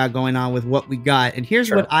aesthetic we got going on with what we got. And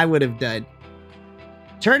here's what I would have done.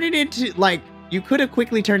 Turn it into like, you could have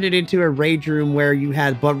quickly turned it into a rage room where you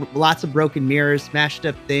had lots of broken mirrors, smashed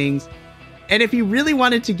up things. And if you really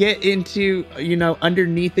wanted to get into,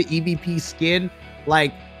 underneath the EVP skin,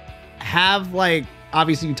 like have like,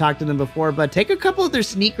 obviously you talked to them before, but take a couple of their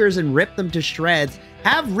sneakers and rip them to shreds.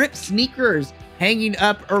 Have ripped sneakers hanging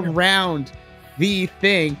up around the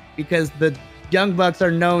thing because the Young Bucks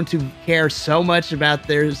are known to care so much about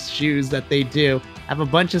their shoes that they do. Have a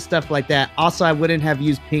bunch of stuff like that. Also, I wouldn't have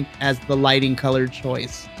used pink as the lighting color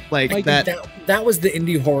choice. Like that was the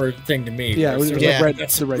indie horror thing to me. Yeah,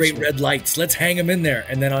 that's the great red lights. Let's hang them in there,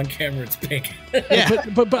 and then on camera it's pink. Yeah,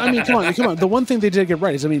 but I mean, come on. The one thing they did get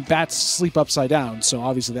right is, I mean, bats sleep upside down, so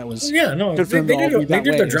obviously that was good for them they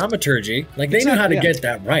did the dramaturgy. Like they knew how to get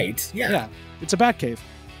that right. Yeah, it's a bat cave.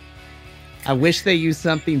 I wish they used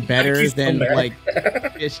something better than like,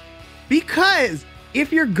 because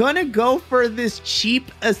if you're gonna go for this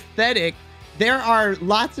cheap aesthetic, there are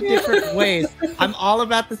lots of different ways. I'm all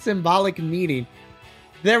about the symbolic meaning.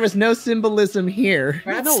 There was no symbolism here.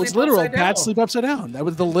 No, it's literal. Bats sleep upside down. That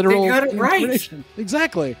was the literal. They got it right.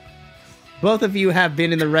 Exactly. Both of you have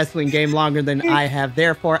been in the wrestling game longer than I have.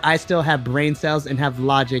 Therefore, I still have brain cells and have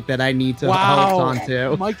logic that I need to hold on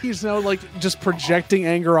to. Mikey's now like just projecting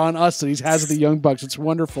anger on us that he has the Young Bucks. It's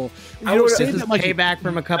wonderful. This is payback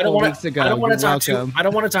from a couple of weeks ago. I don't want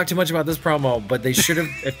to talk too much about this promo, but they should have,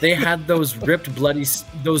 if they had those ripped bloody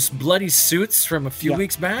suits from a few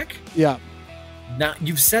weeks back. Yeah. Now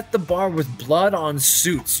you've set the bar with blood on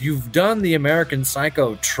suits. You've done the American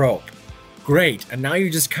Psycho trope. Great, and now you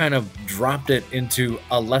just kind of dropped it into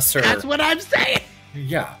a lesser. That's what I'm saying.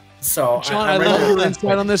 Yeah. So, John, I love your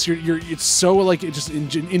insight on this. It's so like it's just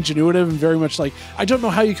ingenuitive and very much like I don't know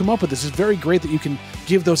how you come up with this. It's very great that you can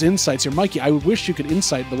give those insights here, Mikey. I wish you could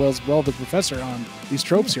insight the the professor on these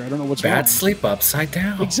tropes here. I don't know what's wrong. Bats sleep upside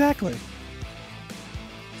down. Exactly.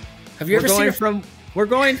 Have you ever seen We're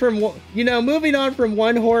going from, moving on from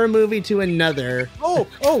one horror movie to another.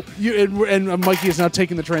 And Mikey is now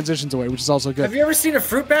taking the transitions away, which is also good. Have you ever seen a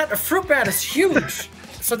fruit bat? A fruit bat is huge,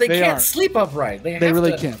 so they can't sleep upright. They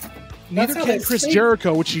really can't. Neither can Chris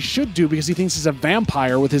Jericho, which he should do because he thinks he's a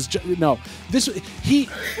vampire with his. I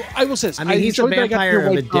will say this. I mean, he's a vampire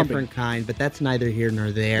of a different kind, but that's neither here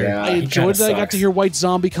nor there. Yeah, I enjoyed that I got to hear White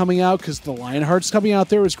Zombie coming out because the Lionheart's coming out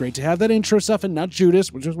there. It was great to have that intro stuff and not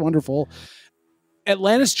Judas, which was wonderful.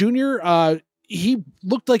 Atlantis Jr., he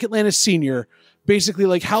looked like Atlantis Sr. Basically,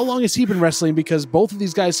 like, how long has he been wrestling? Because both of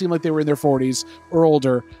these guys seem like they were in their 40s or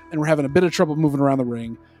older and were having a bit of trouble moving around the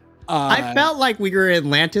ring. I felt like we were in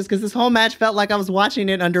Atlantis because this whole match felt like I was watching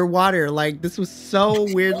it underwater. Like, this was so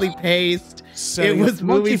weirdly paced. It was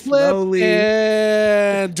moving slowly.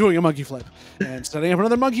 And doing a monkey flip. And setting up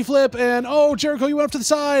another monkey flip. And, Jericho, you went up to the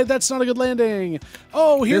side. That's not a good landing.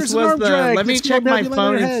 Here's an arm drag. Let me check my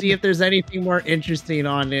phone and see if there's anything more interesting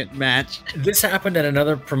on it match. This happened at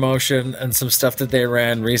another promotion and some stuff that they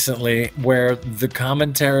ran recently where the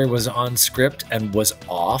commentary was on script and was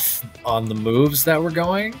off on the moves that were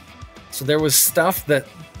going. So there was stuff that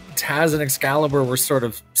Taz and Excalibur were sort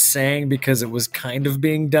of saying because it was kind of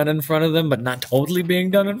being done in front of them, but not totally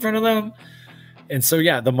being done in front of them. And so,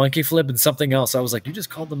 yeah, the monkey flip and something else. I was like, you just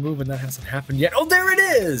called the move and that hasn't happened yet. Oh, there it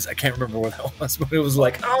is. I can't remember what that was, but it was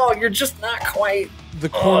like, oh, you're just not quite. The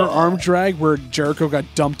corner arm drag where Jericho got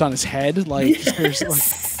dumped on his head. Like,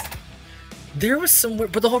 yes. There was some,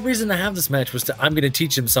 but the whole reason to have this match was I'm going to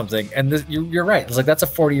teach him something. And you're right. It's like, that's a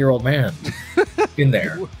 40-year-old man in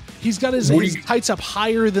there. He's got his tights up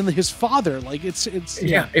higher than his father. Like it's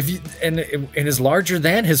yeah. If you and is larger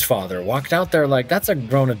than his father. Walked out there like that's a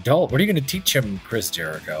grown adult. What are you going to teach him, Chris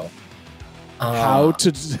Jericho? How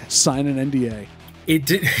to sign an NDA? It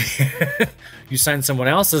did. You sign someone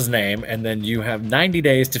else's name, and then you have 90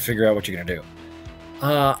 days to figure out what you're going to do.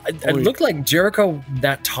 It looked like Jericho,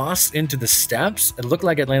 that toss into the steps, it looked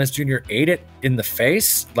like Atlantis Jr. ate it in the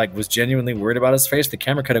face, like was genuinely worried about his face. The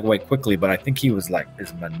camera cut away quickly, but I think he was like,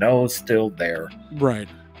 is my nose still there? Right.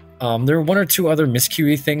 There were one or two other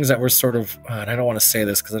miscue things that were sort of, and I don't want to say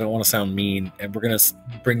this because I don't want to sound mean, and we're going to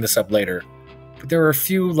bring this up later, but there were a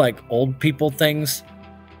few like old people things,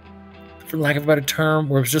 for lack of a better term,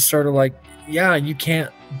 where it was just sort of like, yeah, you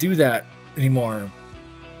can't do that anymore.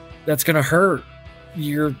 That's going to hurt.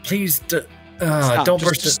 You're pleased to don't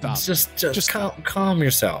burst it. Just calm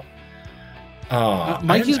yourself.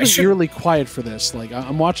 Mikey's been eerily quiet for this. Like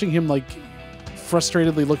I'm watching him like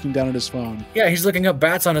frustratedly looking down at his phone. Yeah, he's looking up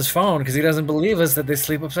bats on his phone because he doesn't believe us that they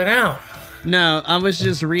sleep upside down. No, I was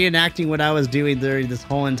just reenacting what I was doing during this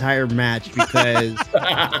whole entire match because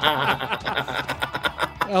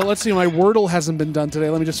let's see, my Wordle hasn't been done today.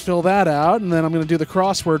 Let me just fill that out, and then I'm going to do the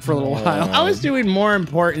crossword for a little while. I was doing more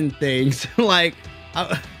important things, like...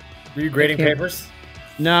 Were you grading papers?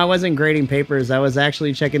 No, I wasn't grading papers. I was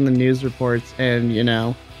actually checking the news reports, and,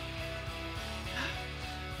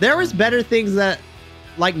 there was better things that...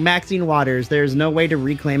 Like Maxine Waters, there's no way to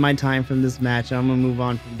reclaim my time from this match. I'm going to move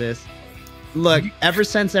on from this. Look, ever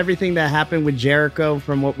since everything that happened with Jericho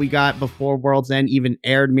from what we got before World's End even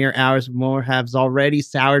aired, mere hours more has already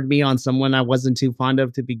soured me on someone I wasn't too fond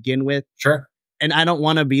of to begin with. Sure. And I don't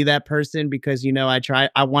want to be that person because,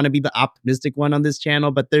 I want to be the optimistic one on this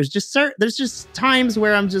channel. But there's just times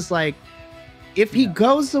where I'm just like, if he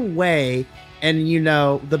goes away and,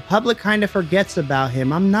 the public kind of forgets about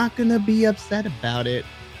him, I'm not going to be upset about it.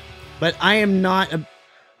 But I am not...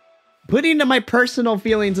 Putting my personal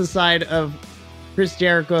feelings aside of Chris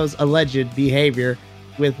Jericho's alleged behavior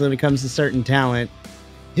when it comes to certain talent,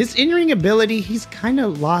 his in-ring ability, he's kind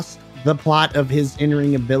of lost the plot of his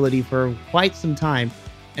in-ring ability for quite some time.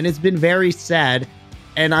 And it's been very sad.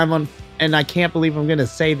 And I can't believe I'm going to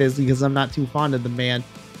say this because I'm not too fond of the man.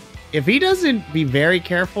 If he doesn't be very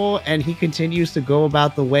careful and he continues to go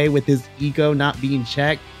about the way with his ego not being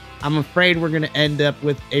checked, I'm afraid we're going to end up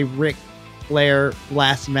with a Ric Flair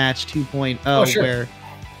last match 2.0 where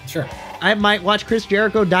I might watch Chris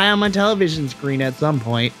Jericho die on my television screen at some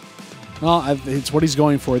point. Well, it's what he's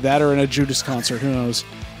going for. That or in a Judas concert. Who knows?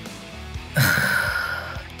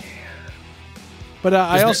 But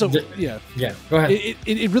I also... Go ahead.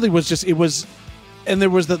 It really was just... It was... And there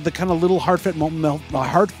was the kind of little heartfelt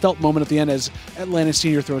moment at the end as Atlantis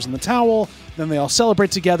Sr. throws in the towel. Then they all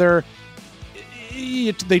celebrate together.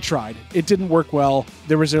 They tried. It didn't work well.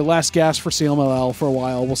 There was their last gasp for CMLL for a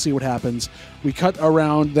while. We'll see what happens. We cut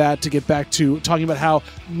around that to get back to talking about how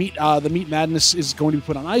the Meat Madness is going to be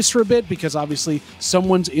put on ice for a bit because obviously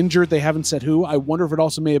someone's injured. They haven't said who. I wonder if it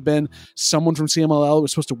also may have been someone from CMLL who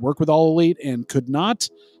was supposed to work with All Elite and could not.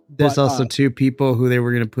 There's also two people who they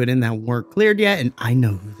were going to put in that weren't cleared yet, and I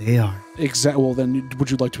know who they are. Exactly. Well, then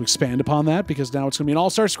would you like to expand upon that? Because now it's going to be an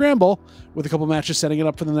all-star scramble with a couple matches setting it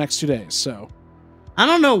up for the next 2 days. So I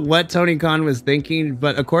don't know what Tony Khan was thinking,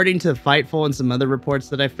 but according to Fightful and some other reports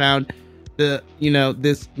that I found,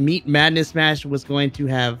 this Meat Madness match was going to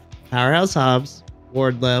have Powerhouse Hobbs,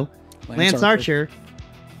 Wardlow, Lance Archer,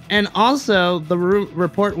 and also the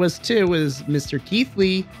report was Mr. Keith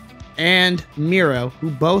Lee and Miro, who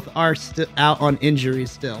both are still out on injury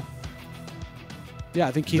still. Yeah,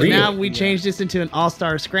 I think Keith. So now we changed this into an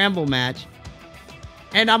all-star scramble match.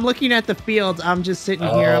 And I'm looking at the fields. I'm just sitting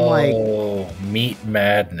here. I'm like, oh, Meat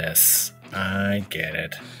Madness. I get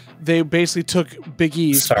it. They basically took Big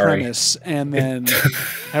E's premise and then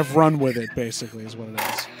have run with it, basically, is what it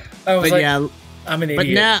is. I was I'm an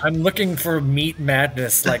idiot. Now, I'm looking for Meat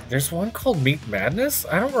Madness. Like, there's one called Meat Madness?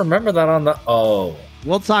 I don't remember that on the... Oh.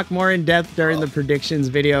 We'll talk more in depth during the predictions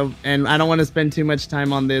video, and I don't want to spend too much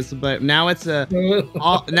time on this, but now it's a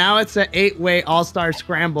 8-way all-star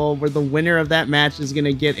scramble where the winner of that match is going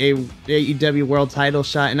to get a AEW world title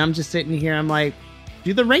shot, and I'm just sitting here, I'm like,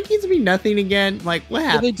 Do the rankings mean nothing again? Like, what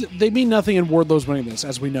happened? They mean nothing in Wardlow's winning this,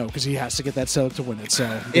 as we know, because he has to get that set up to win it.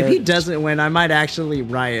 So if he doesn't win, I might actually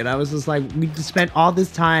riot. I was just like, we spent all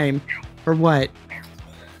this time for what?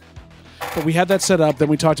 But we had that set up. Then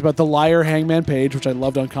we talked about the liar Hangman Page, which I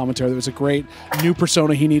loved on commentary. There was a great new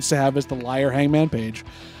persona he needs to have as the liar Hangman Page.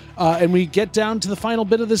 And we get down to the final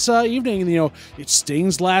bit of this evening. And, it's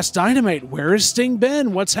Sting's last Dynamite. Where has Sting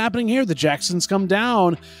been? What's happening here? The Jacksons come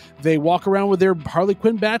down. They walk around with their Harley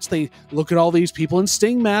Quinn bats. They look at all these people in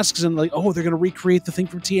Sting masks and they're going to recreate the thing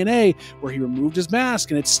from TNA where he removed his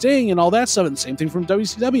mask and it's Sting and all that stuff. And the same thing from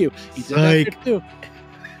WCW. He did that here too.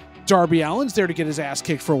 Darby Allin's there to get his ass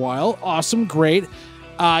kicked for a while. Awesome, great.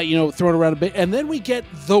 Throw it around a bit. And then we get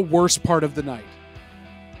the worst part of the night.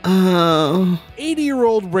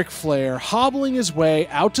 80-year-old Ric Flair hobbling his way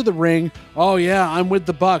out to the ring. Oh, yeah, I'm with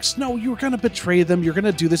the Bucks. No, you're going to betray them. You're going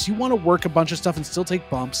to do this. You want to work a bunch of stuff and still take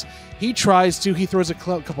bumps. He tries to. He throws a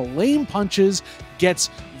couple lame punches, gets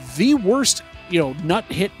the worst, nut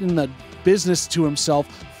hit in the business to himself,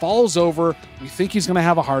 falls over. We think he's going to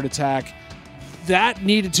have a heart attack. That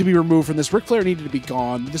needed to be removed from this. Ric Flair needed to be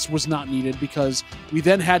gone. This was not needed because we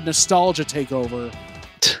then had nostalgia take over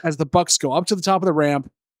as the Bucks go up to the top of the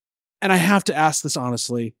ramp. And I have to ask this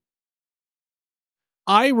honestly.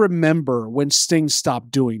 I remember when Sting stopped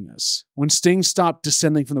doing this, when Sting stopped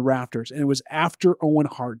descending from the rafters, and it was after Owen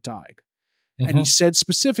Hart died. Mm-hmm. And he said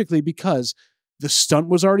specifically because the stunt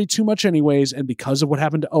was already too much anyways, and because of what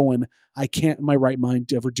happened to Owen, I can't in my right mind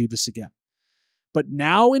to ever do this again. But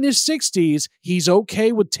now in his 60s, he's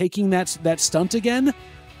okay with taking that stunt again?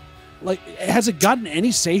 Like, has it gotten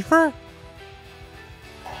any safer?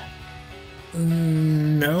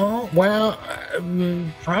 No, well,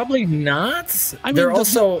 probably not. I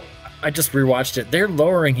just rewatched it. They're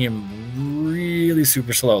lowering him really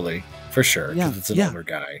super slowly, for sure, because it's an older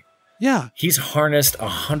guy. Yeah. He's harnessed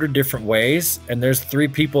 100 different ways, and there's 3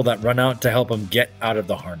 people that run out to help him get out of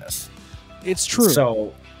the harness. It's true.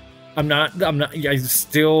 So there's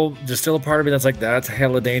still a part of me that's like, that's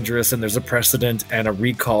hella dangerous, and there's a precedent and a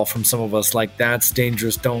recall from some of us, like, that's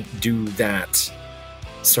dangerous, don't do that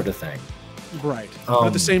sort of thing. Right. But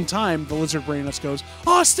at the same time, the lizard brain in us goes,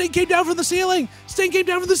 oh, Sting came down from the ceiling! Sting came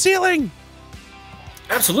down from the ceiling!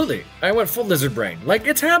 Absolutely. I went full lizard brain. Like,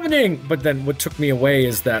 it's happening! But then what took me away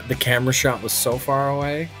is that the camera shot was so far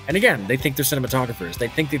away. And again, they think they're cinematographers. They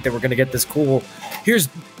think that they were going to get this cool, here's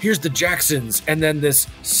the Jacksons, and then this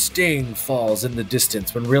Sting falls in the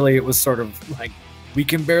distance, when really it was sort of like, we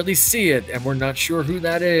can barely see it, and we're not sure who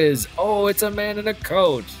that is. Oh, it's a man in a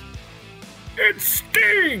coat. It's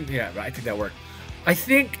Sting! Yeah, I think that worked. I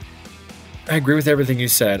agree with everything you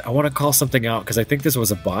said. I want to call something out because I think this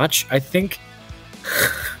was a botch. I think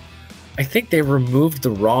they removed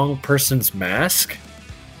the wrong person's mask.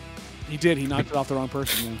 He did. He knocked it off the wrong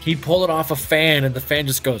person. Man. He pulled it off a fan, and the fan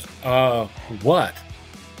just goes, what?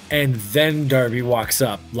 And then Darby walks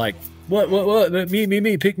up like, what?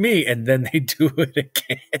 Me, pick me. And then they do it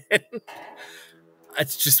again.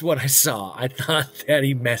 That's just what I saw. I thought that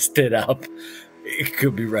he messed it up. It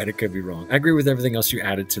could be right. It could be wrong. I agree with everything else you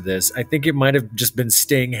added to this. I think it might have just been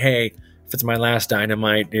Sting. Hey, if it's my last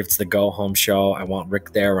Dynamite, if it's the go-home show, I want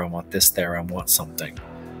Rick there. I want this there. I want something.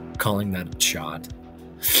 Calling that a shot.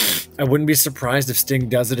 I wouldn't be surprised if Sting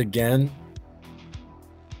does it again.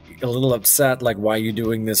 A little upset, like, why are you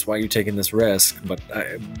doing this? Why are you taking this risk? But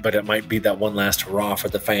it might be that one last hurrah for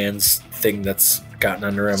the fans thing that's gotten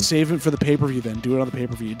under him. Save it for the pay-per-view then. Do it on the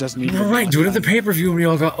pay-per-view. It doesn't need. All right, do it at the pay-per-view and we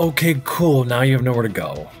all go, okay, cool. Now you have nowhere to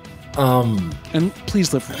go. And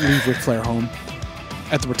please leave Ric Flair home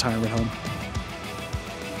at the retirement home.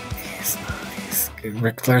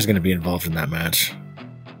 Ric Flair's going to be involved in that match.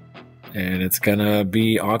 And it's going to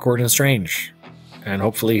be awkward and strange. And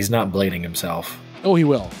hopefully he's not blading himself. Oh, he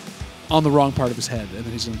will. On the wrong part of his head, and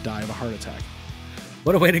then he's going to die of a heart attack.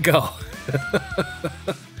 What a way to go.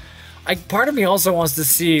 Part of me also wants to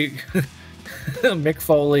see Mick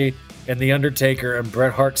Foley and The Undertaker and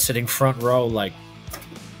Bret Hart sitting front row, like,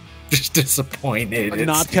 just disappointed. But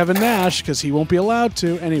not Kevin Nash, because he won't be allowed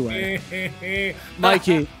to. Anyway.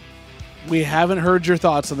 Mikey, we haven't heard your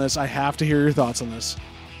thoughts on this. I have to hear your thoughts on this.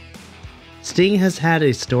 Sting has had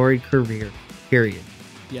a storied career, period.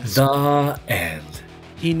 Yes. The end.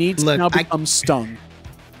 He needs to now become Stung.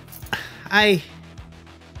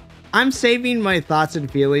 I'm saving my thoughts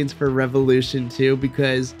and feelings for Revolution 2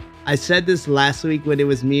 because I said this last week when it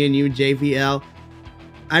was me and you, JVL.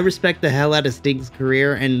 I respect the hell out of Sting's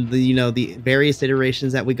career and the various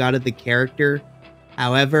iterations that we got of the character.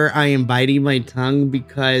 However, I am biting my tongue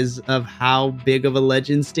because of how big of a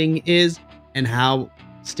legend Sting is and how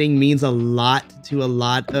Sting means a lot to a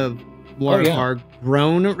lot of more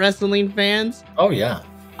grown wrestling fans. Oh, yeah.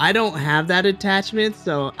 I don't have that attachment,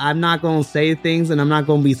 so I'm not going to say things and I'm not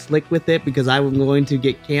going to be slick with it because I'm going to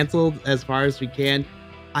get canceled as far as we can.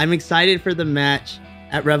 I'm excited for the match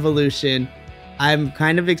at Revolution. I'm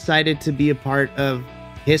kind of excited to be a part of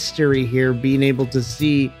history here, being able to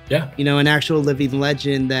see, an actual living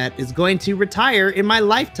legend that is going to retire in my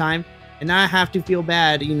lifetime. And I have to feel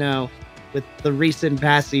bad, with the recent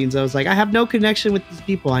passings. I was like, I have no connection with these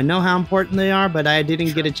people. I know how important they are, but I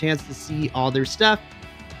didn't get a chance to see all their stuff.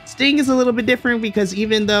 Sting is a little bit different because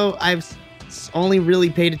even though I've only really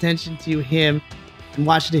paid attention to him and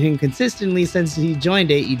watched him consistently since he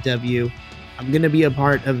joined AEW, I'm going to be a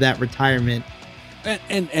part of that retirement.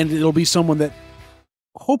 And it'll be someone that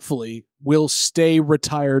hopefully will stay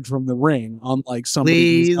retired from the ring, unlike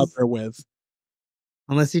somebody he's up there with.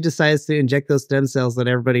 Unless he decides to inject those stem cells that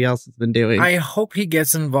everybody else has been doing. I hope he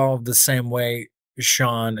gets involved the same way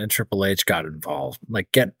Shawn and Triple H got involved.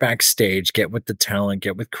 Like, get backstage, get with the talent,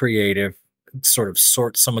 get with creative, sort of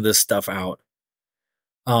sort some of this stuff out.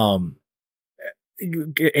 AEW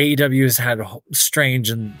has had strange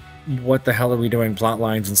and what the hell are we doing plot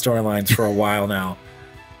lines and storylines for a while now.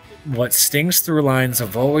 What Sting's through lines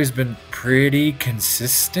have always been pretty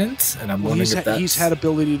consistent, and I'm wondering if that's... he's had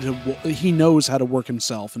ability to... He knows how to work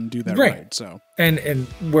himself and do that right. So and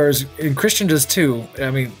whereas Christian does too.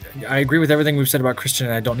 I mean, I agree with everything we've said about Christian,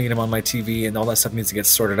 and I don't need him on my TV, and all that stuff needs to get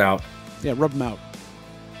sorted out. Yeah, rub him out.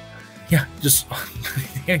 Yeah, just...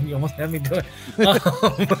 you almost had me do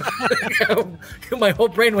it. My whole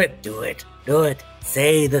brain went, do it,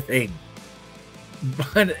 say the thing.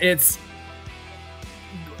 But it's...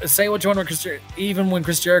 Say what you want about Chris Jericho. Even when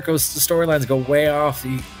Chris Jericho's storylines go way off,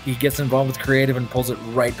 he gets involved with creative and pulls it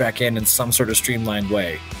right back in some sort of streamlined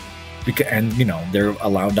way. And, they're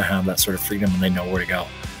allowed to have that sort of freedom and they know where to go.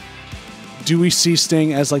 Do we see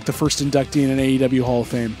Sting as like the first inductee in an AEW Hall of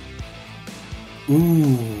Fame?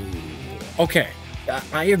 Ooh. Okay.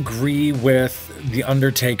 I agree with The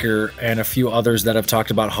Undertaker and a few others that have talked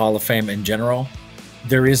about Hall of Fame in general.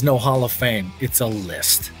 There is no Hall of Fame. It's a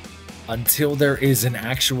list. Until there is an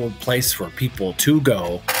actual place for people to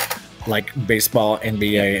go, like baseball,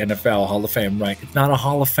 NBA, NFL, Hall of Fame, right? It's not a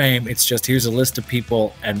Hall of Fame. It's just, here's a list of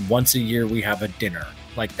people, and once a year we have a dinner.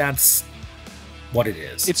 Like, that's what it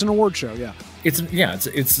is. It's an award show, yeah. It's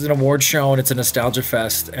an award show, and it's a nostalgia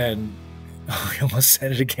fest, and I almost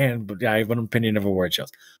said it again, but I have an opinion of award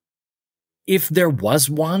shows. If there was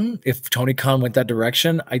one, if Tony Khan went that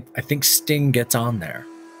direction, I think Sting gets on there.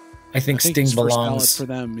 I think Sting belongs for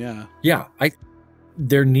them. Yeah. Yeah.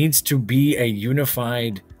 There needs to be a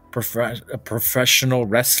unified professional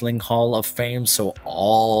wrestling Hall of Fame, so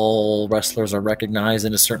all wrestlers are recognized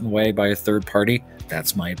in a certain way by a third party.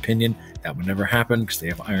 That's my opinion. That would never happen because they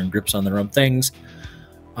have iron grips on their own things.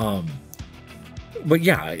 But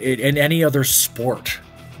yeah, in any other sport,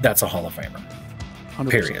 that's a Hall of Famer. 100%.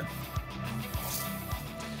 Period.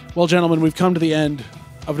 Well, gentlemen, we've come to the end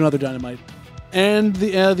of another Dynamite. And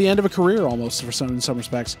the end of a career, almost, in some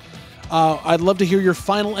respects. I'd love to hear your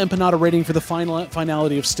final empanada rating for the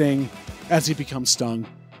finality of Sting as he becomes stung.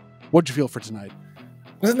 What'd you feel for tonight?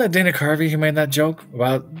 Wasn't that Dana Carvey who made that joke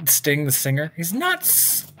about Sting the singer? He's not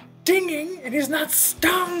stinging, and he's not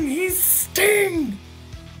stung. He's Sting.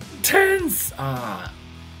 Tense.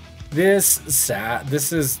 This sad.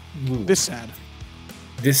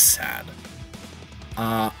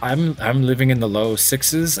 I'm living in the low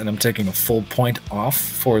sixes, and I'm taking a full point off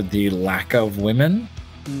for the lack of women.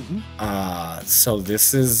 Mm-hmm. So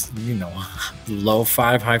this is, low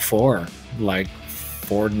 5, high 4, like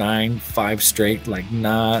 4, 9, 5 straight, like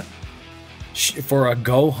not for a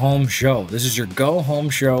go home show. This is your go home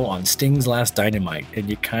show on Sting's last Dynamite, and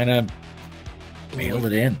you kind of mailed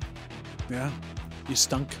it in. Yeah, you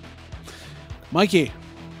stunk. Mikey,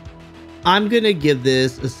 I'm gonna give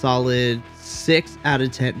this a solid 6 out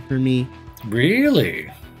of 10 for me.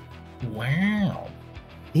 Really? Wow.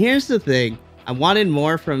 Here's the thing. I wanted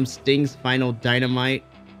more from Sting's final Dynamite.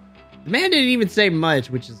 The man didn't even say much,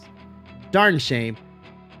 which is a darn shame.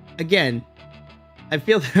 Again, I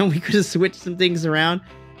feel that we could have switched some things around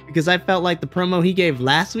because I felt like the promo he gave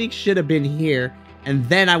last week should have been here, and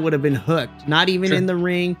then I would have been hooked. Not even in the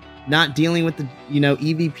ring, not dealing with the,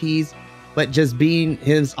 EVPs, but just being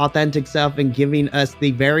his authentic self and giving us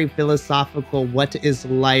the very philosophical what is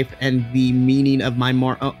life and the meaning of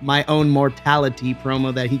my own mortality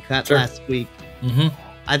promo that he cut last week. Mm-hmm.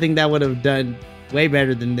 I think that would have done way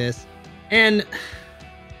better than this. And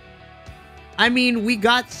I mean, we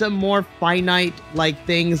got some more finite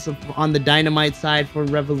things on the Dynamite side for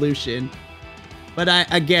Revolution. But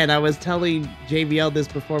I was telling JVL this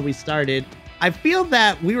before we started. I feel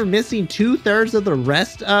that we were missing 2/3 of the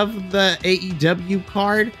rest of the AEW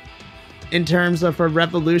card in terms of a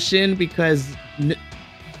Revolution because,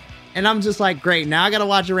 and I'm just like, great, now I got to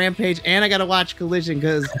watch a Rampage and I got to watch Collision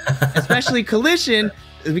because, especially Collision,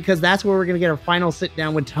 because that's where we're going to get our final sit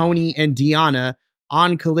down with Tony and Deanna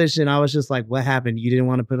on Collision. I was just like, what happened? You didn't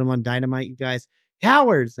want to put them on Dynamite, you guys?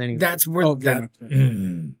 Cowards. Anyway. That's where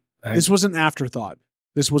this was an afterthought.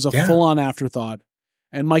 This was a full-on afterthought.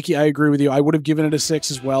 And Mikey, I agree with you. I would have given it a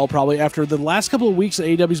 6 as well, probably after the last couple of weeks.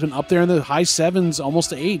 AEW's been up there in the high 7s, almost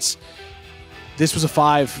to 8s. This was a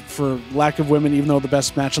 5 for lack of women, even though the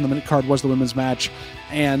best match on the minute card was the women's match.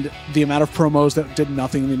 And the amount of promos that did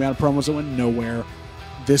nothing, the amount of promos that went nowhere.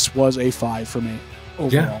 This was a 5 for me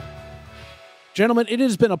overall. Yeah. Gentlemen, it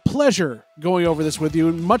has been a pleasure going over this with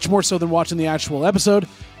you, much more so than watching the actual episode.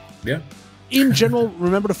 Yeah. In general,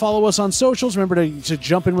 remember to follow us on socials. Remember to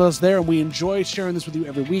jump in with us there, and we enjoy sharing this with you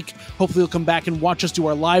every week. Hopefully you'll come back and watch us do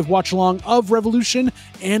our live watch-along of Revolution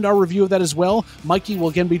and our review of that as well. Mikey will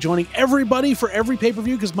again be joining everybody for every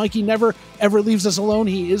pay-per-view because Mikey never, ever leaves us alone.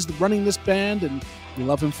 He is running this band, and we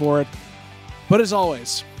love him for it. But as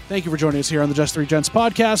always, thank you for joining us here on the Just 3 Gents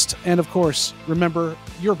podcast. And of course, remember,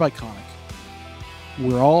 you're Biconic.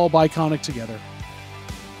 We're all Biconic together.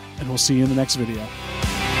 And we'll see you in the next video.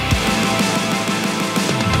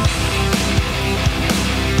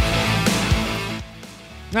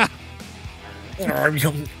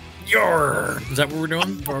 Is that what we're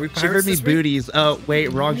doing? Are we pirates? She heard me booties. Oh, wait,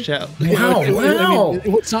 wrong show. Wow. I mean,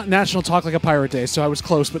 it's not National Talk Like a Pirate Day, so I was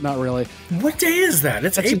close, but not really. What day is that?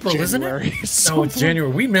 It's April, isn't it? It's January.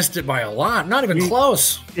 We missed it by a lot. Not even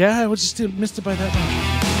close. Yeah, I just missed it by that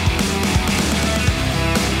much.